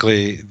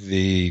basically,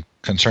 the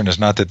concern is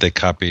not that they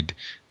copied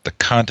the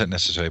content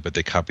necessarily, but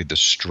they copied the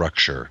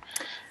structure,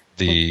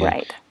 the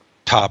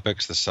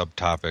topics, the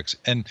subtopics,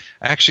 and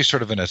actually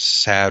sort of in a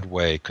sad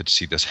way could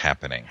see this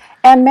happening.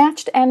 And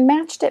matched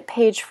it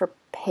page for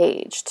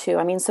page too.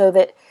 I mean, so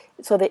that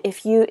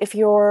if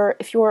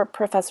your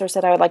professor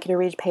said, I would like you to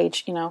read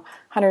page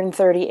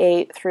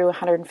 138 through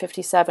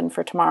 157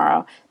 for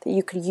tomorrow, that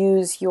you could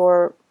use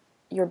your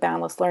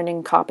Boundless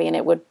Learning copy and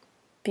it would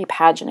be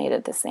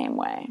paginated the same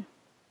way.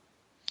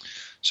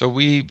 So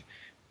we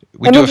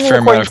do a fair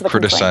amount of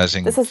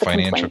criticizing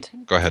financial.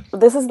 Go ahead.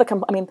 This is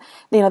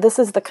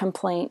the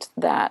complaint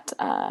that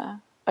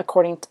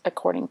according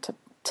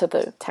to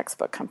the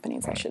textbook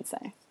companies, right. I should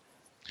say.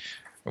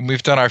 And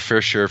we've done our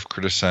fair share of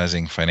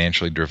criticizing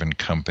financially driven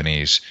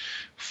companies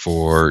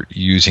for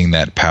using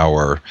that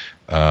power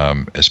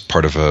as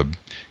part of a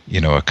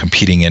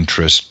competing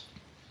interest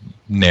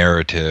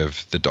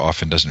narrative that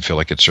often doesn't feel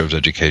like it serves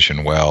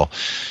education well.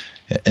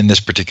 In this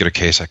particular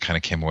case, I kind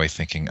of came away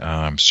thinking,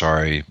 I'm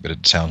sorry, but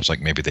it sounds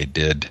like maybe they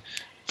did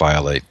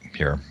violate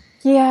here.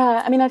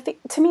 Yeah, I mean, I think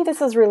to me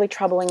this is really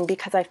troubling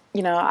because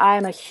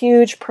I'm a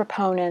huge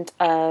proponent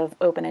of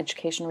open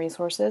education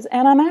resources,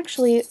 and I'm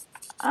actually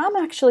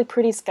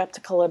pretty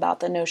skeptical about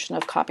the notion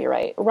of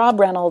copyright. Rob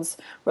Reynolds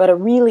wrote a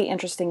really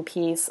interesting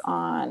piece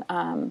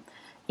on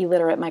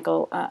illiterate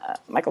Michael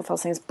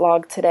Felsing's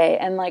blog today,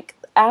 and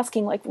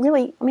asking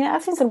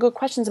some good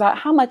questions about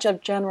how much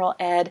of general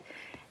ed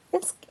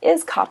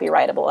is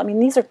copyrightable. I mean,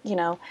 these are,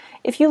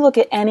 if you look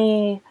at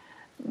any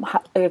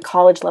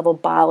college level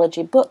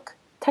biology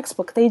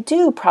textbook, they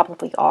do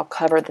probably all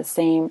cover the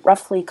same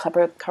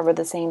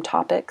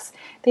topics.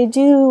 They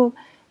do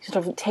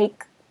sort of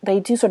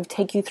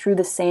take you through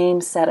the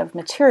same set of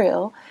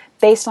material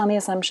based on the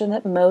assumption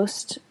that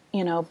most,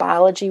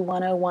 biology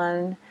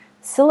 101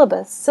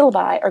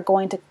 syllabi are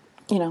going to,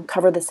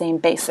 cover the same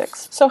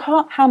basics. So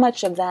how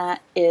much of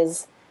that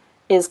is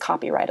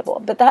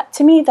copyrightable? But that,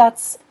 to me,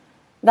 that's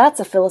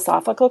a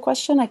philosophical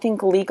question. I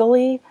think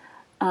legally,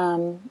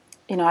 I'm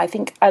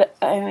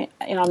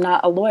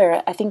not a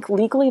lawyer. I think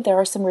legally there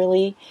are some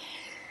really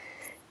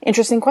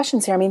interesting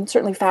questions here. I mean,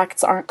 certainly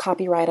facts aren't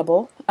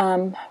copyrightable.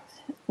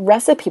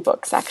 Recipe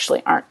books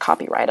actually aren't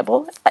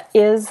copyrightable.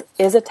 Is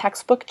a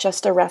textbook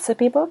just a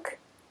recipe book?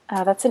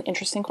 That's an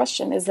interesting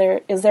question. Is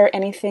there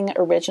anything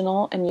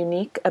original and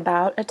unique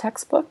about a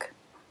textbook?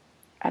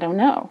 I don't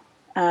know.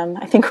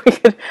 I think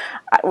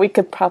we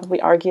could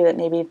probably argue that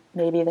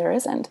maybe there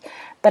isn't.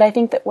 But I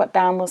think that what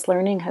Boundless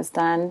Learning has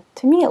done,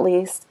 to me at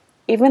least,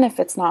 even if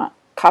it's not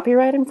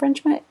copyright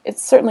infringement, it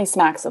certainly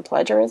smacks of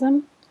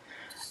plagiarism,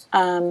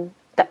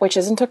 which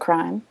isn't a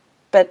crime.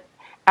 But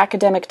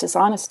academic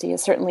dishonesty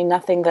is certainly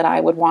nothing that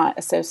I would want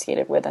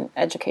associated with an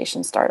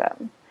education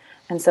startup.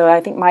 And so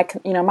I think my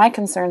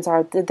concerns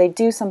are, did they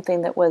do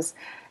something that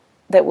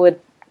would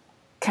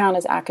count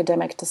as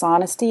academic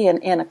dishonesty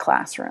in a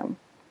classroom?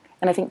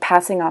 And I think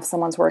passing off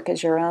someone's work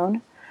as your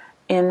own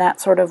in that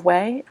sort of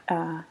way,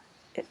 to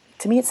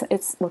me,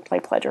 it's looked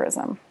like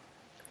plagiarism.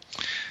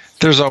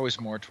 There's always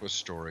more to a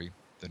story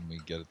than we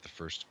get at the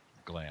first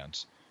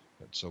glance.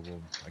 So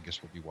I guess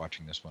we'll be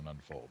watching this one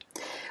unfold.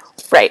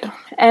 Right.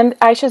 And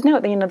I should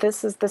note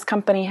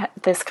that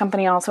this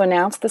company also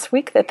announced this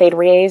week that they'd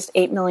raised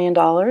 $8 million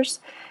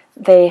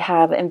They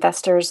have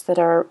investors that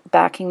are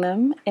backing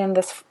them in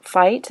this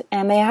fight,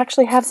 and they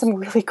actually have some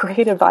really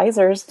great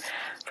advisors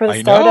for the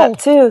I startup know.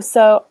 too.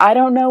 So I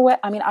don't know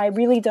I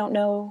really don't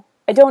know.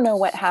 I don't know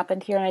what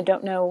happened here, and I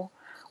don't know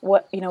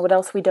what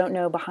else we don't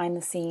know behind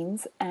the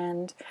scenes.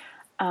 And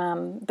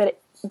the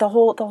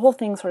whole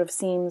thing sort of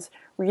seems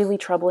really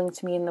troubling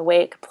to me in the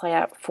way it could play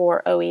out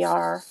for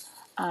OER,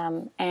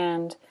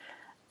 and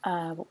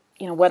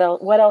what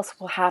else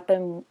will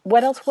happen?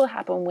 What else will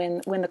happen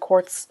when the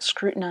courts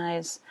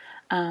scrutinize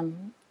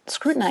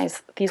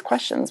these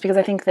questions? Because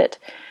I think that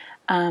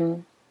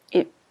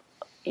it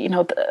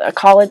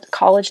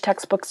college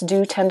textbooks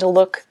do tend to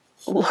look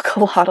a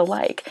lot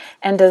alike.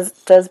 And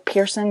does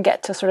Pearson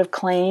get to sort of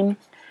claim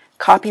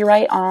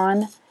copyright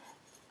on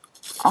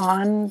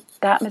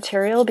that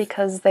material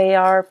because they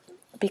have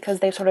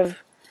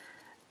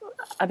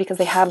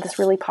this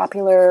really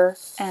popular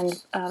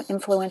and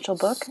influential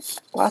book?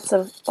 Lots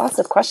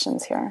of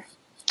questions here.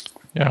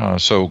 Yeah.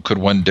 So could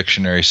one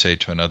dictionary say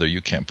to another,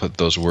 "You can't put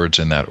those words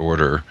in that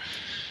order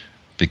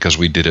because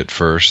we did it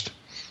first"?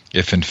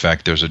 If in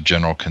fact there's a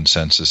general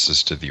consensus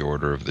as to the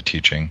order of the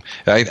teaching,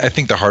 I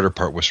think the harder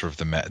part was sort of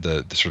the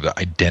sort of the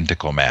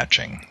identical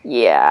matching.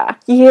 Yeah,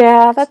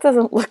 that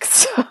doesn't look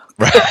so.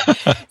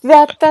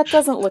 That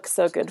doesn't look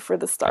so good for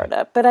the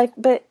startup. But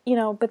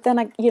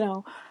then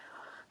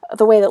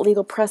the way that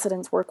legal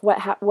precedents work,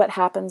 what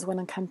happens when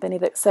a company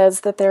that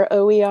says that their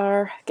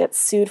OER gets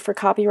sued for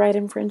copyright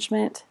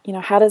infringement?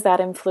 How does that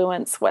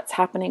influence what's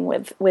happening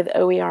with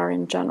OER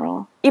in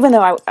general? Even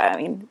though I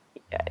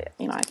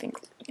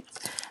think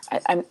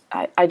I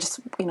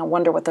just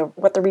wonder what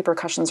the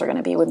repercussions are going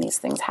to be when these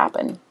things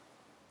happen.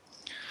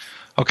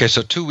 Okay,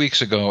 so 2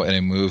 weeks ago, in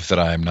a move that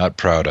I'm not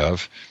proud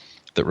of,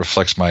 that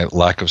reflects my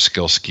lack of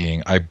skill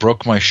skiing, I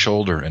broke my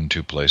shoulder in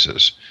 2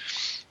 places.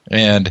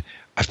 And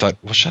I thought,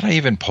 well, should I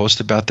even post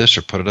about this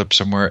or put it up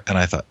somewhere? And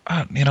I thought,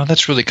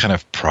 that's really kind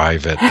of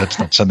private. That's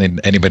not something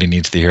anybody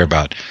needs to hear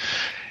about.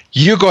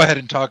 You go ahead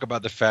and talk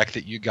about the fact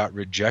that you got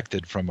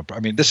rejected from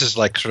this is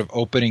like sort of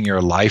opening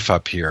your life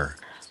up here.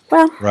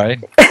 Well,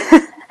 right?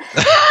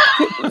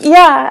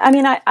 Yeah,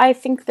 I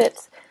think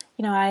that,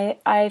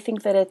 I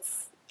think that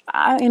it's,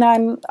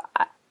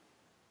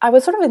 I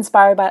was sort of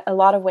inspired by a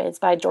lot of ways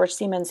by George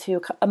Siemens,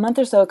 who a month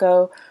or so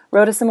ago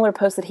wrote a similar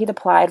post that he'd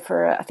applied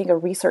for, I think, a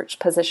research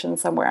position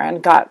somewhere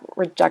and got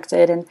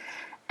rejected,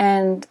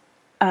 and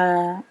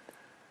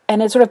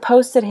it sort of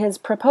posted his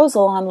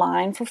proposal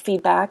online for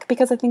feedback,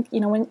 because I think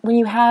when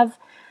you have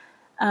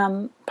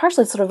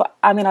partially sort of,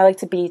 I like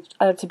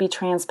to be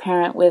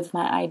transparent with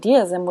my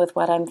ideas and with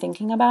what I'm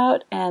thinking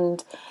about,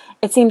 and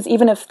it seems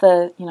even if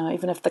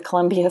the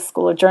Columbia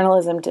School of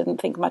Journalism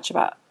didn't think much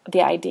about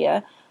the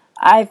idea,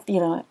 I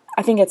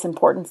think it's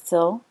important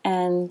still,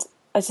 and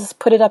I just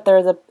put it up there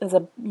as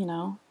a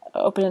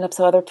open it up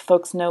so other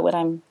folks know what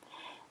I'm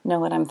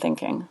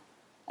thinking,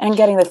 and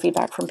getting the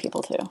feedback from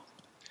people too.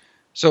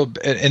 So,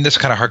 and this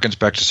kind of harkens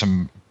back to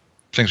some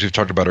things we've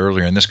talked about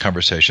earlier in this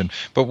conversation,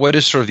 but what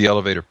is sort of the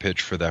elevator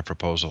pitch for that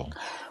proposal?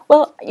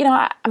 Well,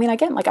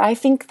 again, I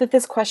think that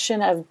this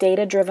question of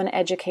data-driven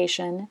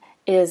education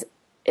is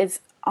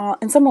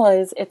in some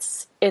ways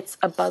it's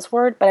a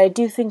buzzword, but I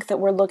do think that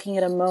we're looking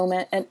at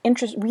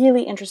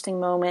really interesting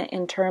moment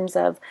in terms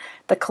of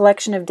the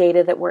collection of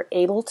data that we're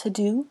able to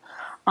do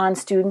on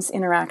students'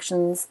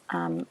 interactions,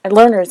 and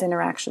learners'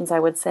 interactions, I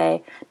would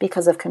say,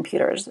 because of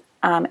computers.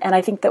 And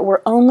I think that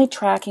we're only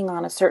tracking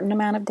on a certain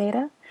amount of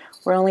data.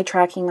 We're only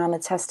tracking on the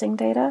testing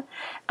data.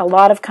 A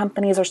lot of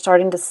companies are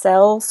starting to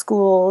sell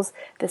schools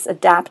this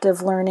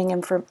adaptive learning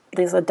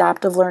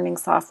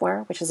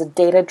software, which is a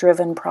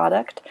data-driven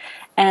product.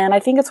 And I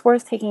think it's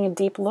worth taking a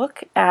deep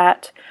look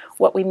at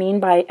what we mean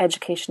by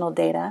educational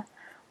data,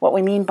 what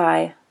we mean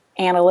by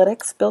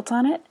analytics built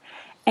on it,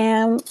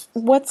 and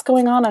what's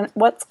going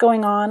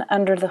on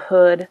under the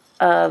hood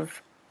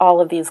of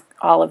all of these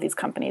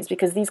companies,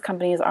 because these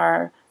companies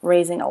are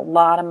raising a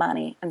lot of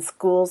money, and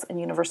schools and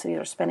universities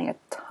are spending a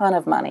ton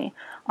of money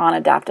on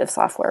adaptive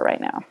software right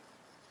now.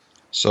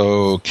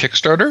 So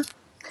Kickstarter?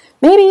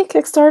 Maybe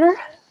Kickstarter.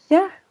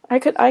 Yeah, I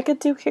could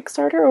do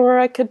Kickstarter, or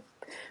I could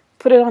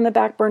put it on the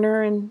back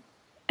burner and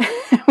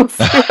we'll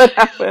see what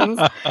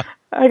happens.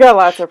 I got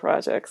lots of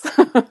projects.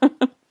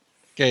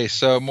 Okay,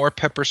 so more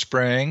pepper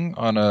spraying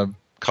on a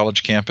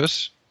college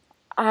campus?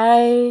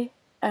 I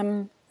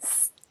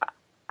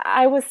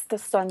was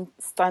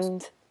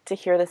stunned to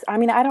hear this.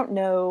 I don't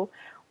know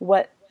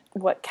what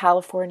the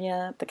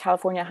California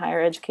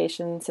higher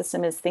education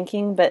system is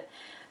thinking, but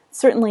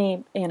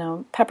certainly,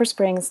 pepper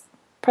spraying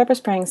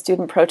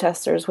student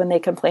protesters when they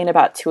complain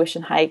about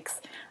tuition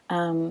hikes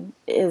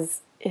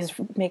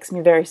makes me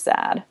very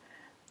sad.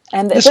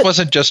 And this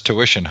wasn't just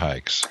tuition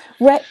hikes,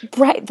 right?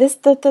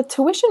 The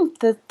tuition.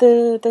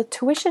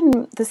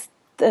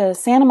 The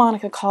Santa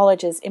Monica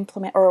colleges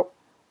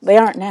they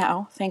aren't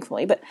now,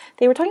 thankfully, but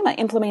they were talking about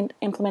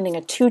implementing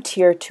a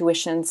 2-tier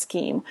tuition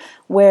scheme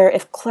where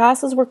if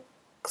classes were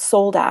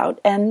sold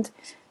out, and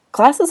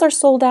Classes are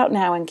sold out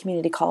now in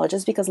community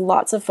colleges because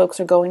lots of folks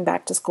are going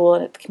back to school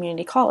at the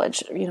community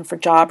college, for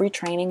job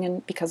retraining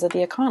and because of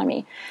the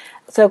economy.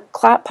 So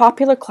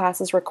popular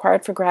classes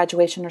required for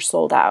graduation are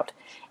sold out.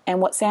 And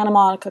what Santa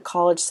Monica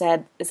College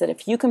said is that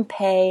if you can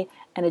pay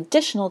an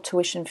additional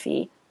tuition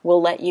fee,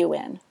 we'll let you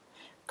in,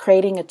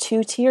 creating a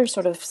two-tier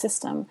sort of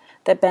system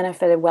that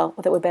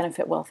would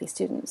benefit wealthy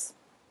students.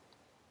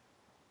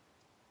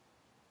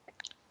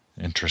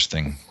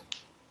 Interesting.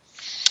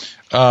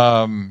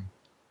 A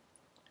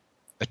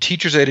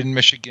teacher's aide in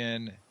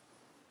Michigan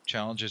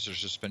challenges her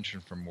suspension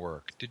from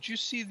work. Did you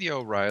see the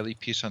O'Reilly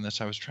piece on this?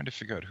 I was trying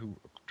to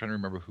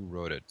remember who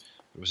wrote it.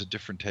 It was a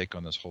different take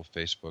on this whole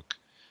Facebook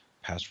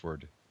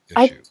password issue.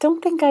 I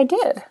don't think I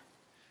did.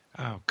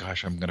 Oh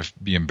gosh, I'm going to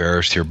be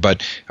embarrassed here.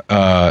 But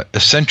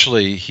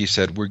essentially, he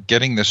said, we're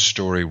getting this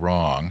story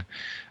wrong.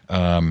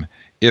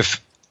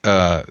 If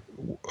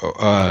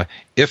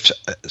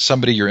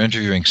somebody you're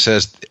interviewing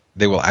says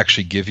they will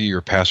actually give you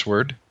your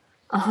password,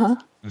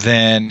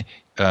 then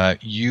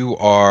you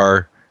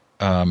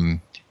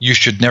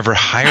should never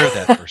hire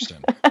that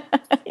person.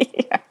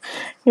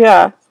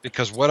 Yeah.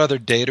 Because what other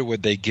data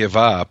would they give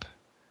up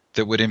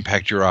that would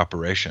impact your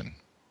operation?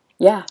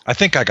 Yeah. I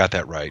think I got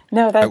that right.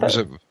 No, that was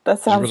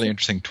sounds a really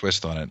interesting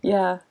twist on it.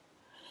 Yeah.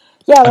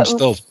 Yeah. I'm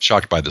still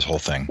shocked by this whole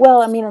thing.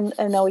 Well, I mean,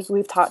 I know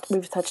we've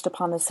touched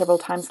upon this several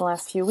times in the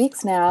last few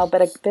weeks now,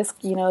 but this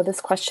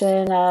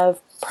question of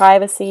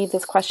privacy,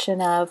 this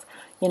question of,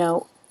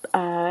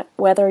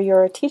 whether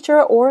you're a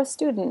teacher or a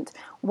student,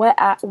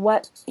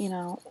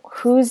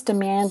 who's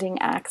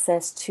demanding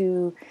access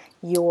to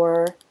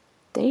your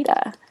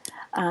data,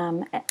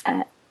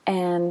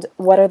 and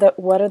what are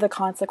the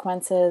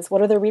consequences?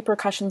 What are the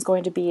repercussions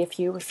going to be if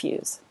you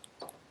refuse?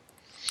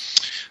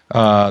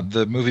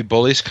 The movie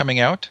Bully's coming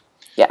out.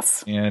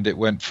 Yes. And it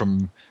went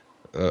from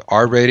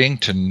R rating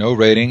to no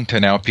rating to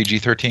now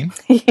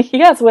PG-13.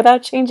 Yes,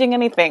 without changing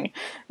anything.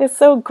 It's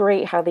so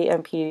great how the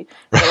MPAA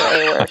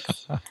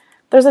works.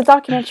 There's a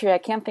documentary, I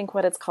can't think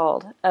what it's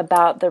called,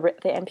 about the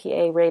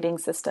MPA rating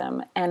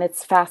system, and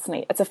it's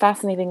fascinating. It's a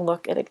fascinating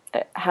look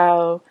at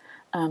how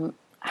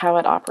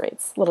it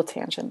operates. Little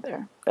tangent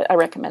there, but I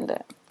recommend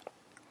it.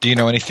 Do you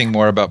know anything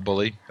more about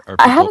Bully?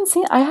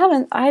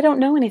 I don't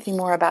know anything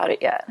more about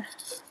it yet.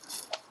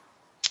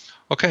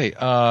 Okay,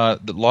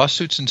 the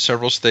lawsuits in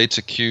several states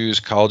accuse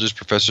colleges,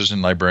 professors,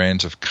 and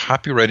librarians of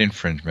copyright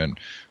infringement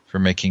for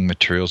making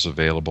materials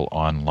available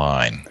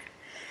online.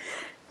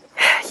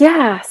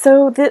 Yeah,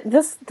 so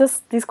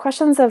these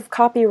questions of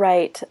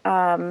copyright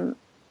and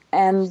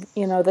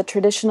the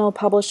traditional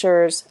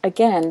publishers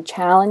again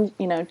challenge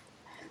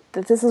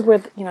this is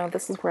where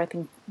I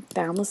think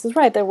Boundless is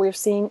right, that we're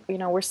seeing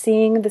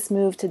this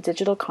move to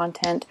digital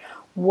content.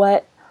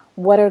 What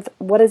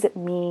does it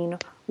mean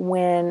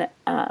when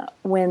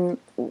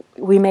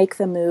we make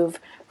the move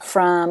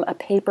from a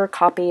paper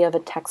copy of a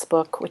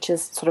textbook, which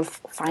is sort of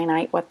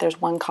finite,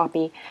 there's one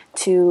copy,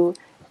 to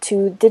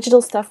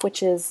digital stuff,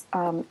 which is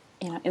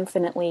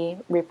infinitely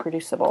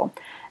reproducible.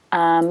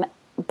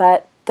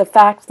 But the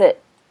fact that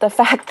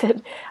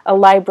a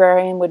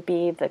librarian would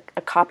be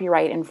a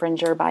copyright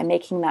infringer by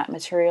making that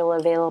material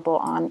available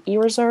on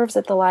e-reserves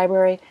at the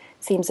library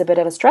seems a bit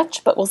of a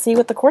stretch, but we'll see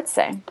what the courts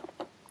say.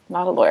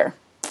 Not a lawyer.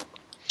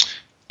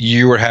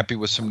 You were happy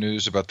with some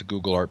news about the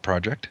Google Art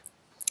Project?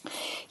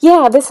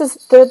 Yeah, this is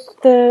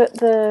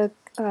the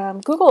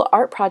Google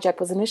Art Project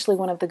was initially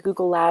one of the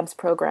Google Labs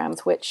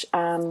programs, which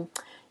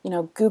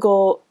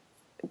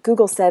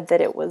Google said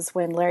that it was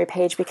when Larry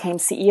Page became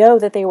CEO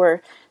that they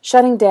were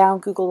shutting down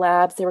Google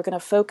Labs. They were going to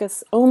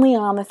focus only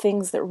on the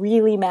things that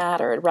really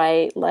mattered,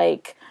 right?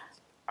 Like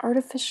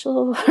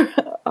artificial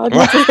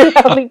augmented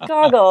reality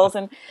goggles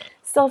and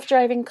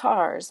self-driving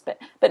cars. But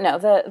no,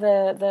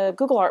 the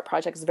Google Art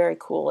Project is very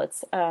cool.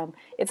 It's sort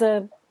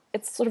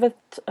of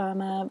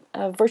a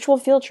virtual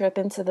field trip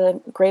into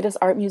the greatest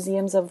art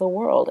museums of the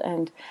world,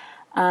 and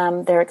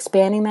they're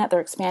expanding that.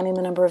 They're expanding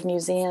the number of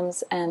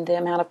museums and the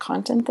amount of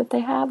content that they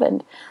have.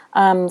 And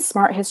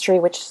Smart History,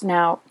 which is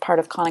now part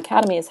of Khan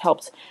Academy, has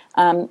helped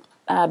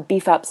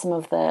beef up some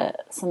of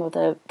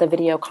the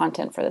video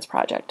content for this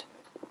project,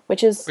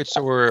 which is. Wait,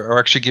 so we're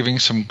actually giving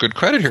some good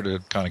credit here to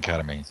Khan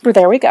Academy. Well,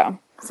 there we go.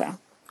 So.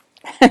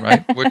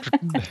 Right.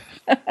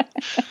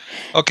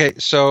 Okay.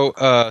 So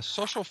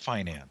social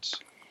finance.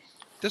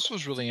 This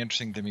was really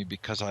interesting to me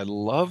because I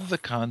love the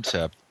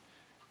concept.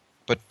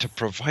 But to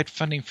provide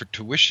funding for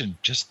tuition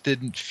just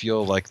didn't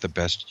feel like the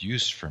best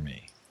use for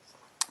me.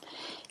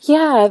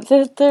 Yeah,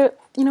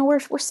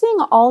 we're seeing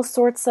all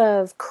sorts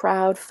of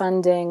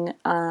crowdfunding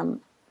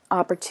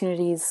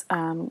opportunities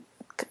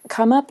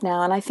come up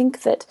now, and I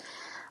think that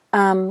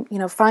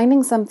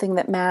finding something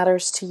that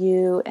matters to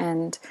you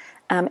and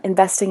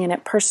investing in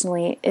it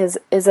personally is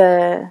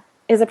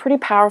a pretty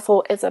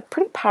powerful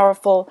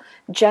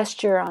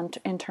gesture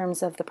in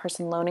terms of the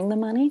person loaning the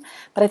money.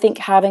 But I think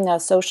having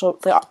so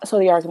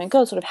the argument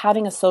goes, sort of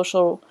having a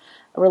social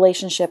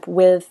relationship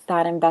with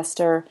that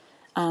investor,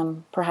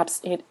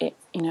 perhaps it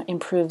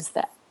improves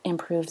the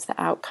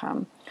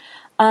outcome.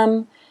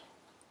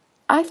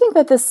 I think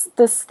that this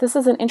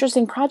is an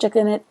interesting project,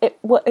 and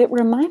what it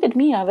reminded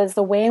me of is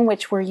the way in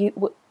which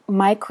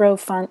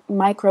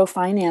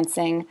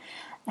microfinancing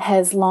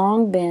has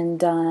long been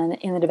done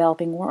in the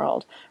developing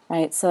world,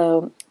 right?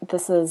 So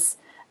this is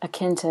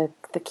akin to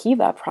the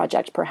Kiva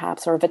project,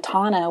 perhaps, or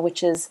Vitana,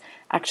 which is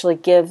actually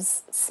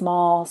gives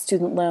small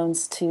student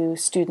loans to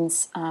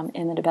students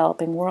in the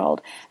developing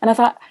world. And I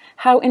thought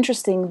how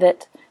interesting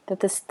that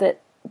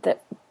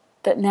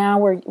now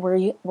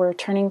we're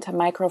turning to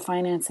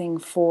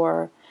microfinancing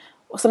for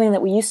something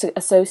that we used to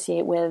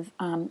associate with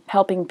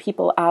helping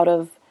people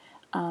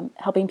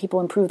helping people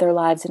improve their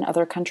lives in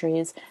other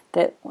countries,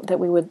 that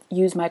we would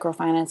use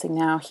microfinancing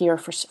now here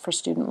for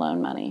student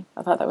loan money.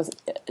 I thought that was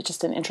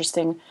just an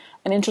interesting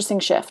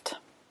shift.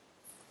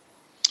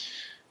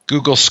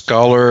 Google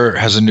Scholar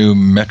has a new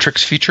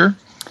metrics feature.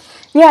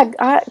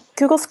 Yeah,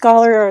 Google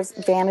Scholar is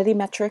vanity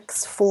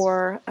metrics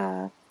for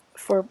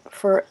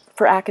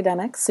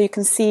academics, so you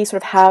can see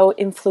sort of how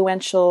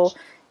influential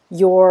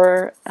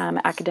your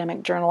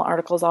academic journal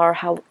articles are,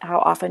 how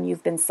often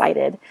you've been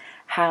cited,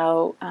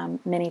 how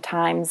many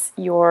times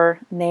your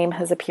name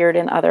has appeared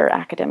in other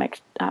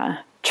academic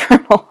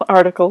journal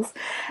articles,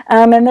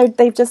 and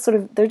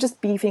they're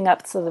just beefing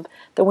up sort of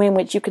the way in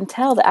which you can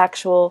tell the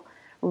actual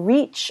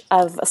reach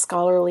of a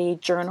scholarly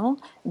journal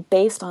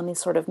based on these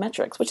sort of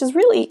metrics, which is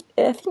really,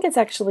 I think it's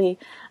actually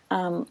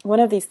one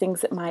of these things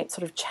that might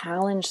sort of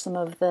challenge some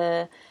of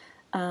the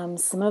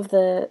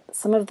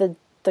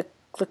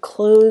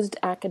closed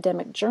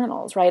academic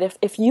journals, right?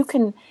 If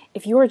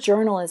your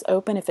journal is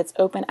open, if it's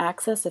open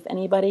access, if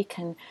anybody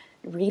can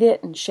read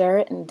it and share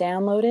it and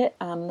download it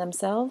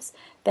themselves,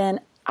 then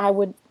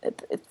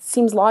it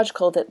seems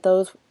logical that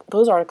those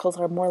articles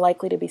are more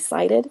likely to be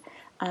cited,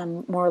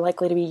 more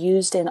likely to be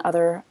used in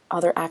other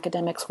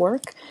academics'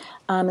 work,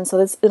 and so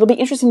it'll be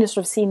interesting to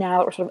sort of see now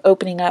that we're sort of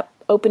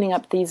opening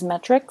up these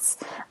metrics,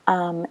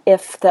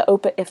 if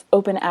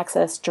open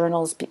access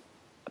journals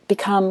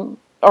become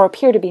or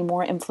appear to be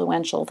more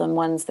influential than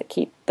ones that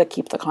keep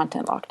the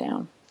content locked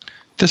down.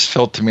 This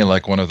felt to me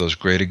like one of those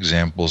great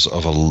examples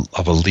of a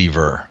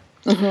lever,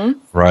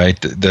 right?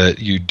 That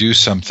you do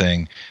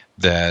something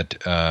that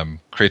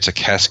creates a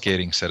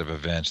cascading set of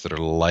events that are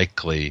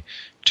likely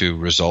to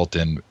result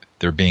in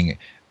there being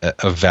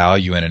a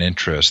value and an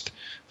interest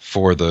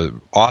for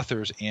the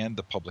authors and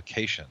the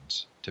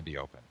publications to be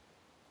open.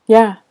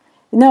 Yeah,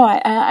 no,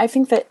 I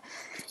think that,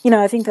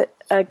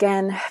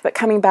 again, but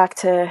coming back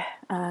to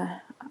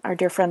our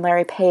dear friend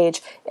Larry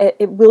Page,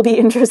 it will be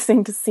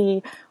interesting to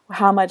see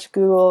how much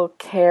Google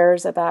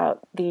cares about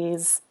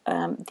these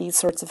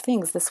sorts of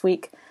things. This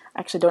week,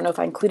 I actually don't know if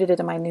I included it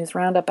in my news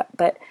roundup,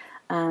 but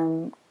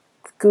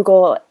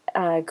Google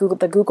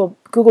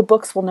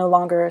Books will no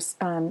longer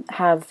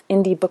have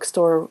indie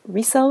bookstore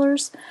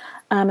resellers,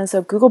 and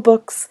so Google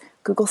Books,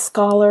 Google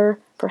Scholar,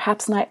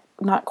 perhaps not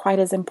quite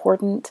as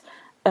important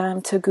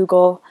to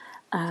Google.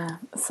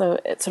 So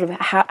it's sort of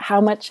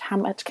how much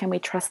can we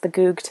trust the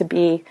Goog to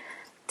be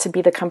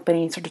the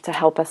company sort of to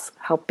help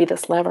be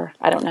this lever?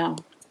 I don't know.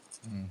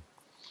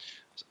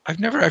 I've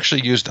never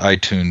actually used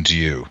iTunes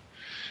U,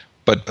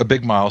 but a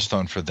big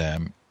milestone for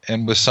them.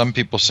 And with some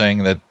people saying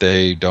that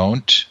they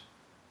don't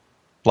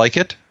like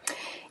it.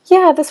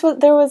 Yeah,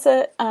 there was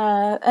a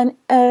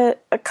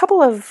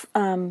couple of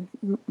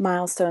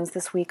milestones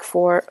this week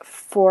for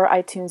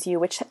iTunes U,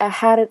 which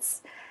had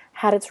its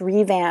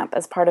revamp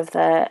as part of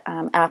the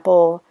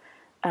Apple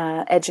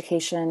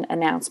education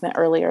announcement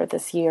earlier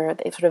this year.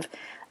 They sort of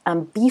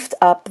beefed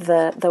up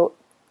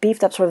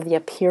sort of the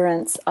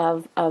appearance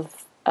of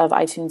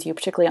iTunes U,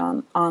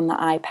 particularly on the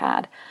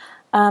iPad.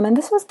 And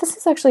this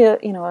is actually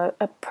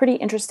a pretty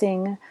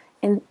interesting,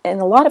 in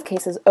a lot of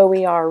cases,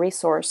 OER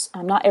resource.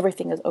 Not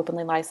everything is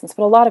openly licensed,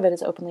 but a lot of it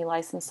is openly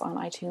licensed on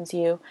iTunes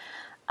U.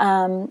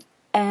 And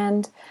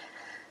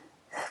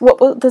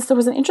there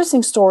was an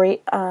interesting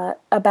story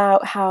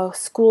about how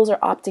schools are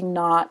opting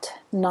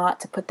not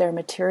to put their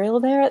material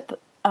there,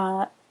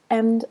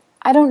 and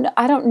I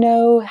don't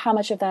know how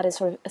much of that is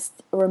sort of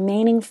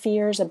remaining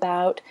fears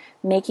about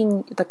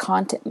making the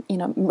content,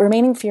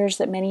 remaining fears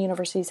that many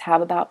universities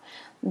have about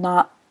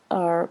not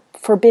or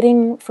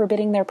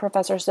forbidding their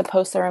professors to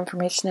post their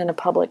information in a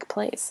public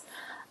place.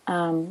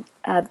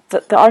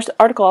 The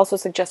article also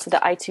suggested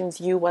that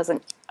iTunes U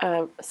wasn't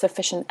a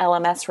sufficient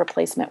LMS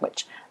replacement,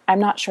 which I'm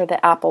not sure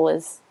that Apple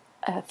is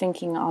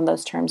thinking on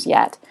those terms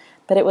yet.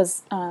 But it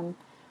was,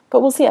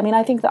 but we'll see. I mean,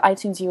 I think the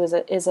iTunes U is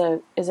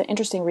an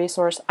interesting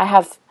resource. I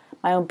have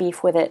my own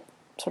beef with it,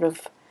 sort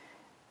of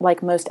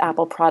like most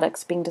Apple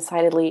products, being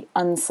decidedly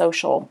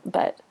unsocial.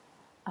 But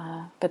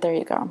there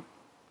you go.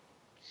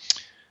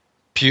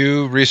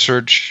 Pew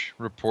Research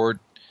report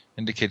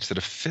indicates that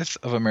a fifth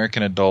of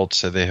American adults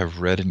say they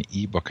have read an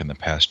ebook in the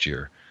past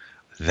year.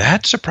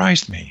 That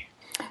surprised me.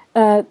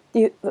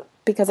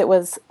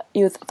 Because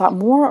you thought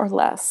more or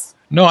less?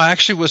 No, I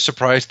actually was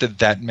surprised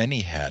that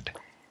many had.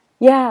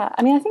 Yeah,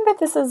 I mean, I think that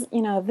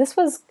this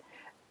was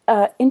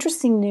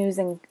interesting news,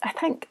 and I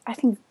think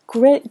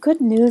good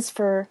news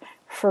for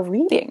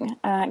reading,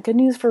 good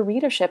news for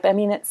readership. I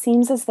mean, it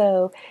seems as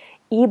though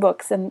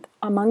ebooks, and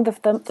among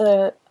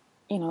the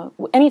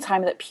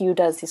anytime that Pew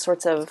does these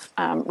sorts of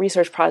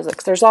research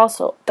projects, there's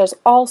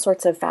all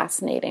sorts of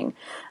fascinating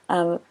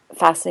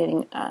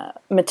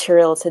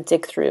material to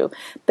dig through.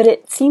 But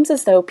it seems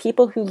as though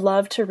people who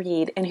love to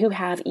read and who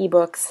have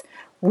ebooks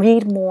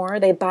read more.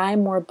 They buy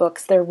more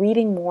books. They're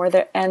reading more.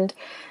 And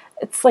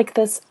it's like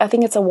this. I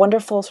think it's a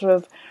wonderful sort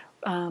of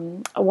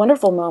a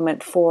wonderful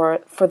moment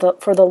for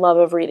the love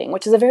of reading,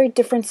 which is a very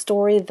different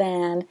story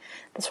than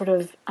the sort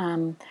of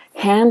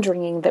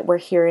hand-wringing that we're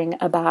hearing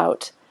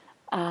about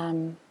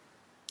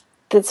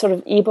the sort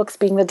of ebooks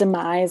being the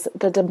demise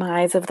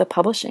of the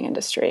publishing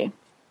industry.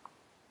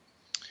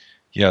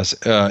 Yes,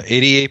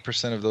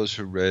 88% of those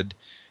who read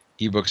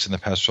ebooks in the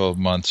past 12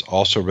 months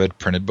also read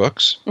printed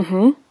books.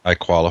 Mm-hmm. I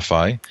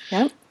qualify.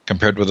 Yep.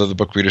 Compared with other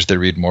book readers, they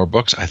read more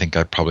books. I think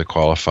I'd probably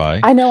qualify.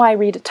 I know I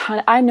read a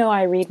ton. I know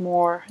I read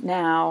more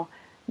now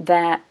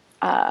that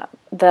I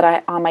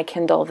on my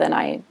Kindle than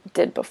I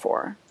did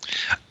before.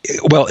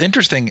 Well,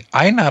 interesting.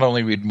 I not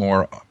only read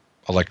more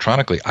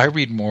electronically, I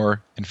read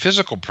more in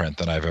physical print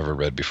than I've ever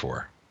read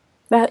before.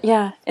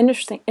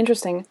 Interesting.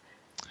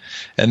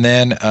 And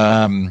then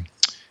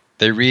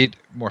they read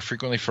more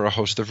frequently for a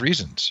host of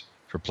reasons: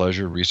 for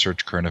pleasure,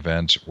 research, current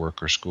events,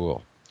 work, or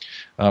school.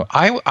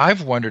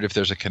 I've wondered if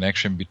there's a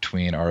connection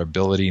between our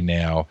ability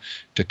now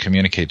to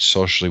communicate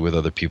socially with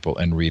other people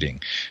and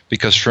reading.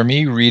 Because for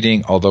me,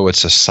 reading, although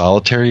it's a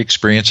solitary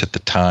experience at the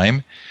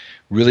time,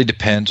 really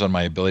depends on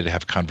my ability to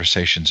have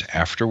conversations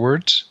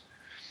afterwards.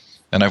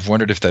 And I've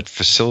wondered if that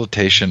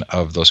facilitation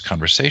of those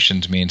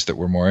conversations means that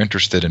we're more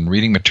interested in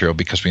reading material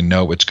because we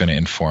know it's going to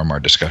inform our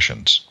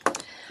discussions.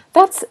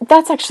 That's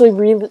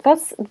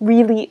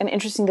really an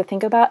interesting thing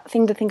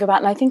to think about,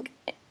 and I think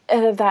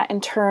that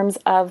in terms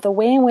of the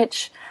way in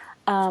which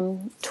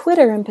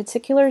Twitter in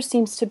particular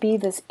seems to be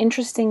this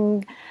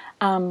interesting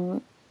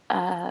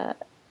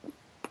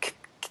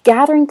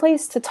gathering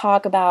place to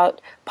talk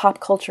about pop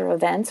culture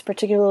events,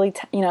 particularly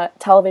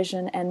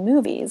television and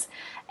movies,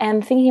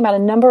 and thinking about a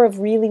number of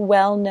really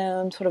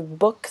well-known sort of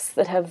books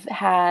that have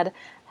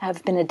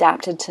been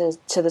adapted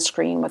to the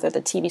screen, whether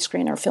the TV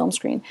screen or film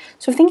screen.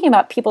 So thinking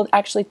about people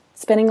actually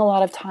spending a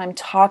lot of time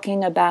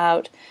talking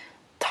about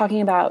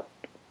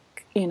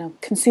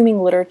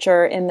consuming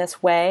literature in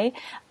this way,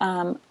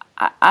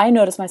 I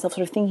notice myself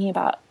sort of thinking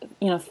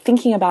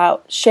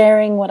about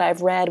sharing what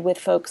I've read with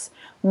folks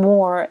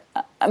more.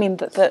 I mean,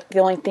 the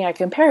only thing I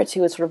compare it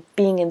to is sort of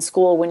being in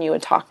school when you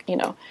would talk,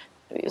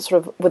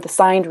 sort of with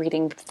assigned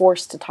reading,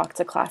 forced to talk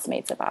to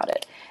classmates about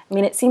it. I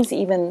mean, it seems to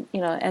even,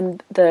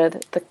 and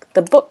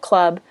the book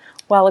club,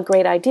 while a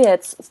great idea,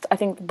 I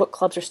think book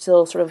clubs are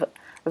still sort of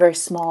a very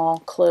small,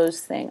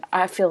 closed thing.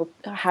 I feel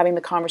having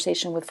the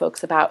conversation with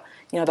folks about,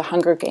 the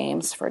Hunger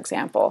Games, for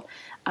example,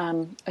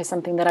 is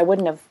something that I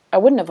wouldn't have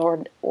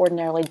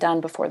ordinarily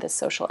done before this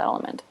social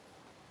element.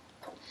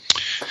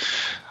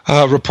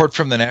 A report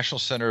from the National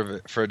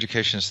Center for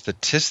Education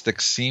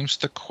Statistics seems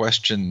to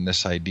question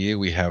this idea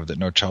we have that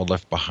No Child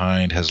Left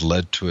Behind has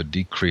led to a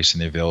decrease in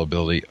the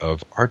availability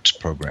of arts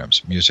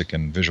programs, music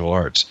and visual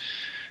arts.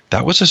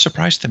 That was a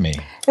surprise to me.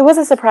 It was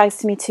a surprise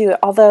to me too,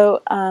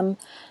 although I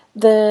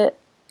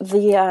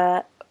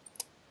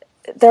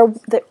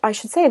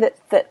should say that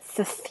the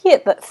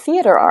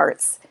theater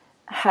arts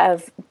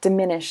have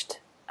diminished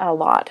a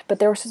lot, but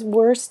there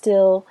were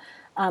still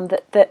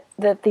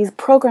that these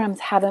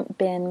programs haven't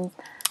been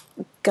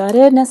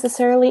gutted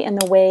necessarily in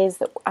the ways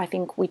that I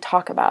think we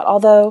talk about.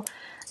 Although,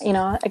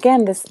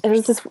 again,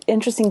 there's this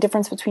interesting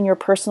difference between your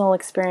personal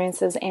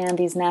experiences and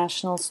these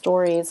national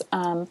stories.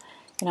 I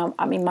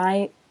mean,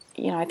 I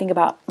think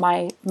about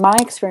my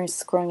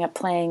experiences growing up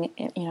playing,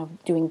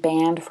 doing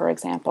band, for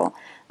example,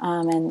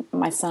 and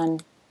my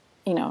son,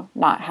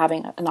 not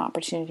having an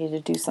opportunity to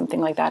do something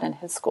like that in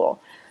his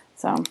school.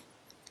 So,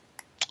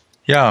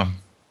 yeah,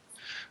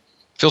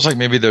 feels like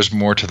maybe there's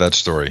more to that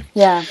story.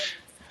 Yeah.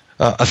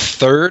 A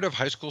third of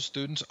high school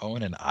students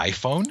own an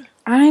iPhone?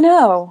 I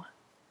know.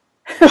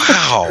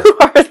 Wow. Who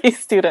are these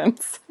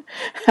students?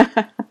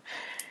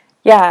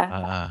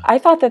 Yeah, I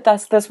thought that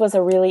this was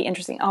a really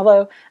interesting.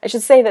 Although I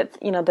should say that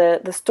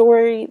the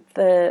story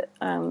did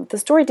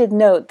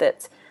note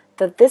that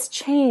this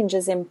change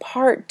is in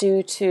part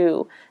due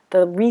to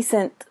the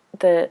recent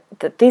that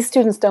these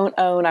students don't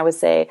own, I would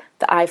say,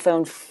 the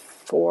iPhone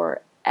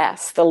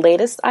 4S, the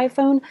latest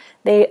iPhone.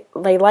 They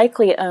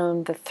likely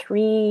own the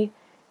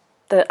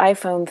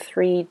iPhone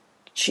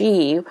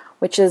 3G,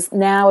 which is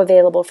now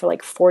available for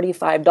like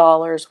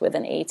 $45 with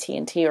an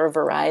AT&T or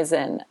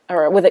Verizon,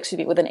 or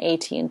with an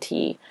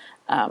AT&T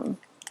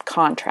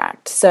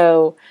contract.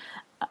 So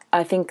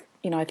I think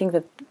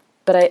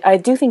but I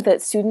do think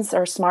that students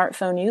are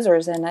smartphone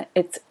users, and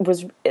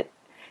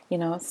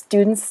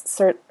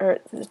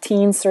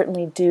teens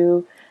certainly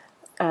do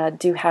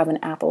have an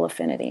Apple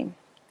affinity.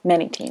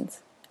 Many teens.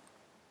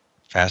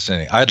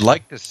 Fascinating. I'd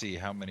like to see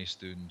how many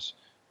students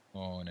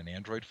own an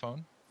Android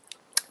phone.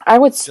 I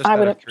would assume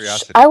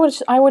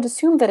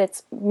that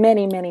it's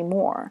many, many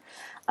more,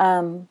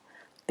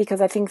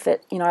 because I think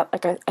that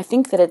I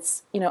think that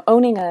it's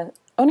owning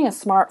owning a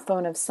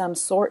smartphone of some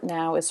sort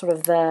now is sort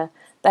of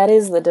that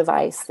is the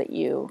device that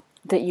you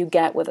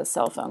get with a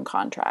cell phone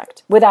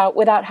contract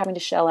without having to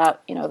shell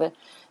out,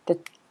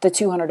 the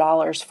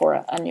 $200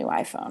 for a new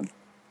iPhone.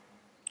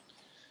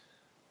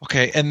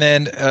 Okay, and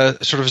then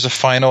sort of as a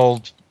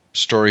final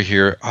story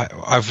here,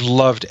 I've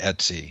loved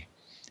Etsy,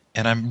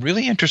 and I'm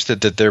really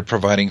interested that they're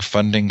providing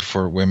funding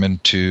for women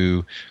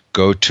to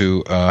go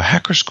to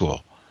hacker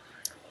school.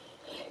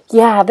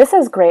 Yeah, this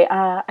is great.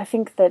 I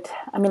think that,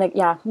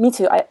 yeah, me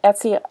too.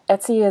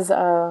 Etsy is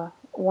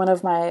one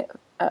of my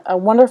a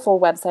wonderful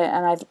website,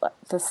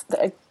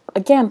 and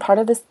again, part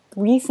of this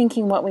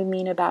rethinking what we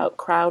mean about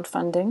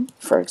crowdfunding,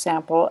 for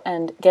example,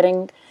 and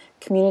getting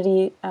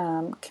community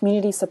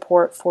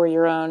support for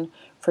your own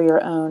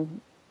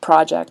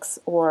projects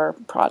or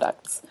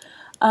products.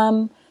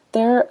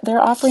 They're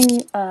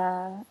offering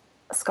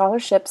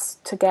scholarships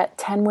to get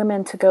 10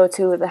 women to go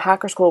to the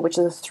Hacker School, which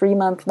is a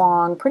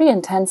 3-month-long, pretty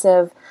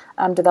intensive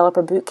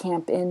developer boot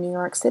camp in New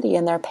York City,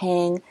 and they're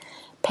paying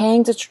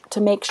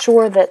to make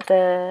sure that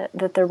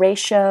the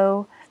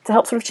ratio, to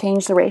help sort of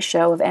change the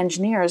ratio of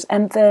engineers.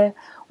 And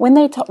when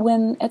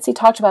Etsy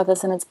talked about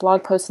this in its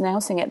blog post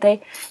announcing it,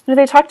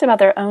 they talked about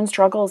their own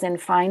struggles in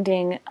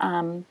finding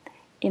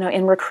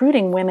in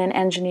recruiting women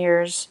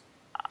engineers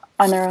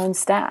on their own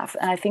staff.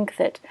 And I think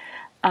that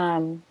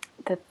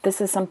that this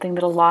is something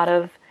that a lot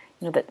of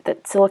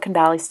that Silicon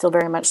Valley still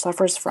very much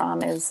suffers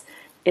from is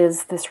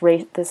this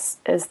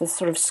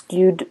sort of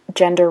skewed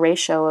gender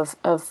ratio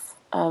of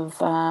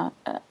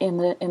in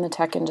the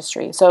tech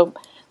industry. So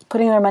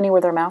putting their money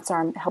where their mouths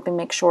are and helping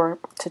make sure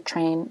to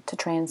train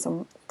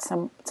some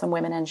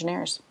women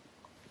engineers.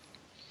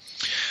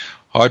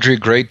 Audrey,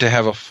 great to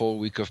have a full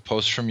week of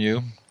posts from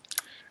you.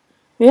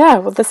 Yeah,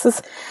 well,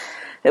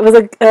 it was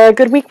a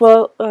good week.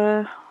 Well,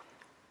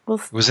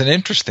 it was an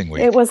interesting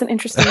week. It was an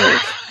interesting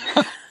week.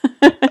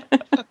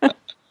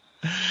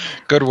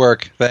 Good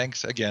work.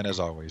 Thanks again, as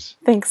always.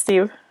 Thanks,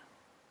 Steve.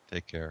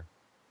 Take care.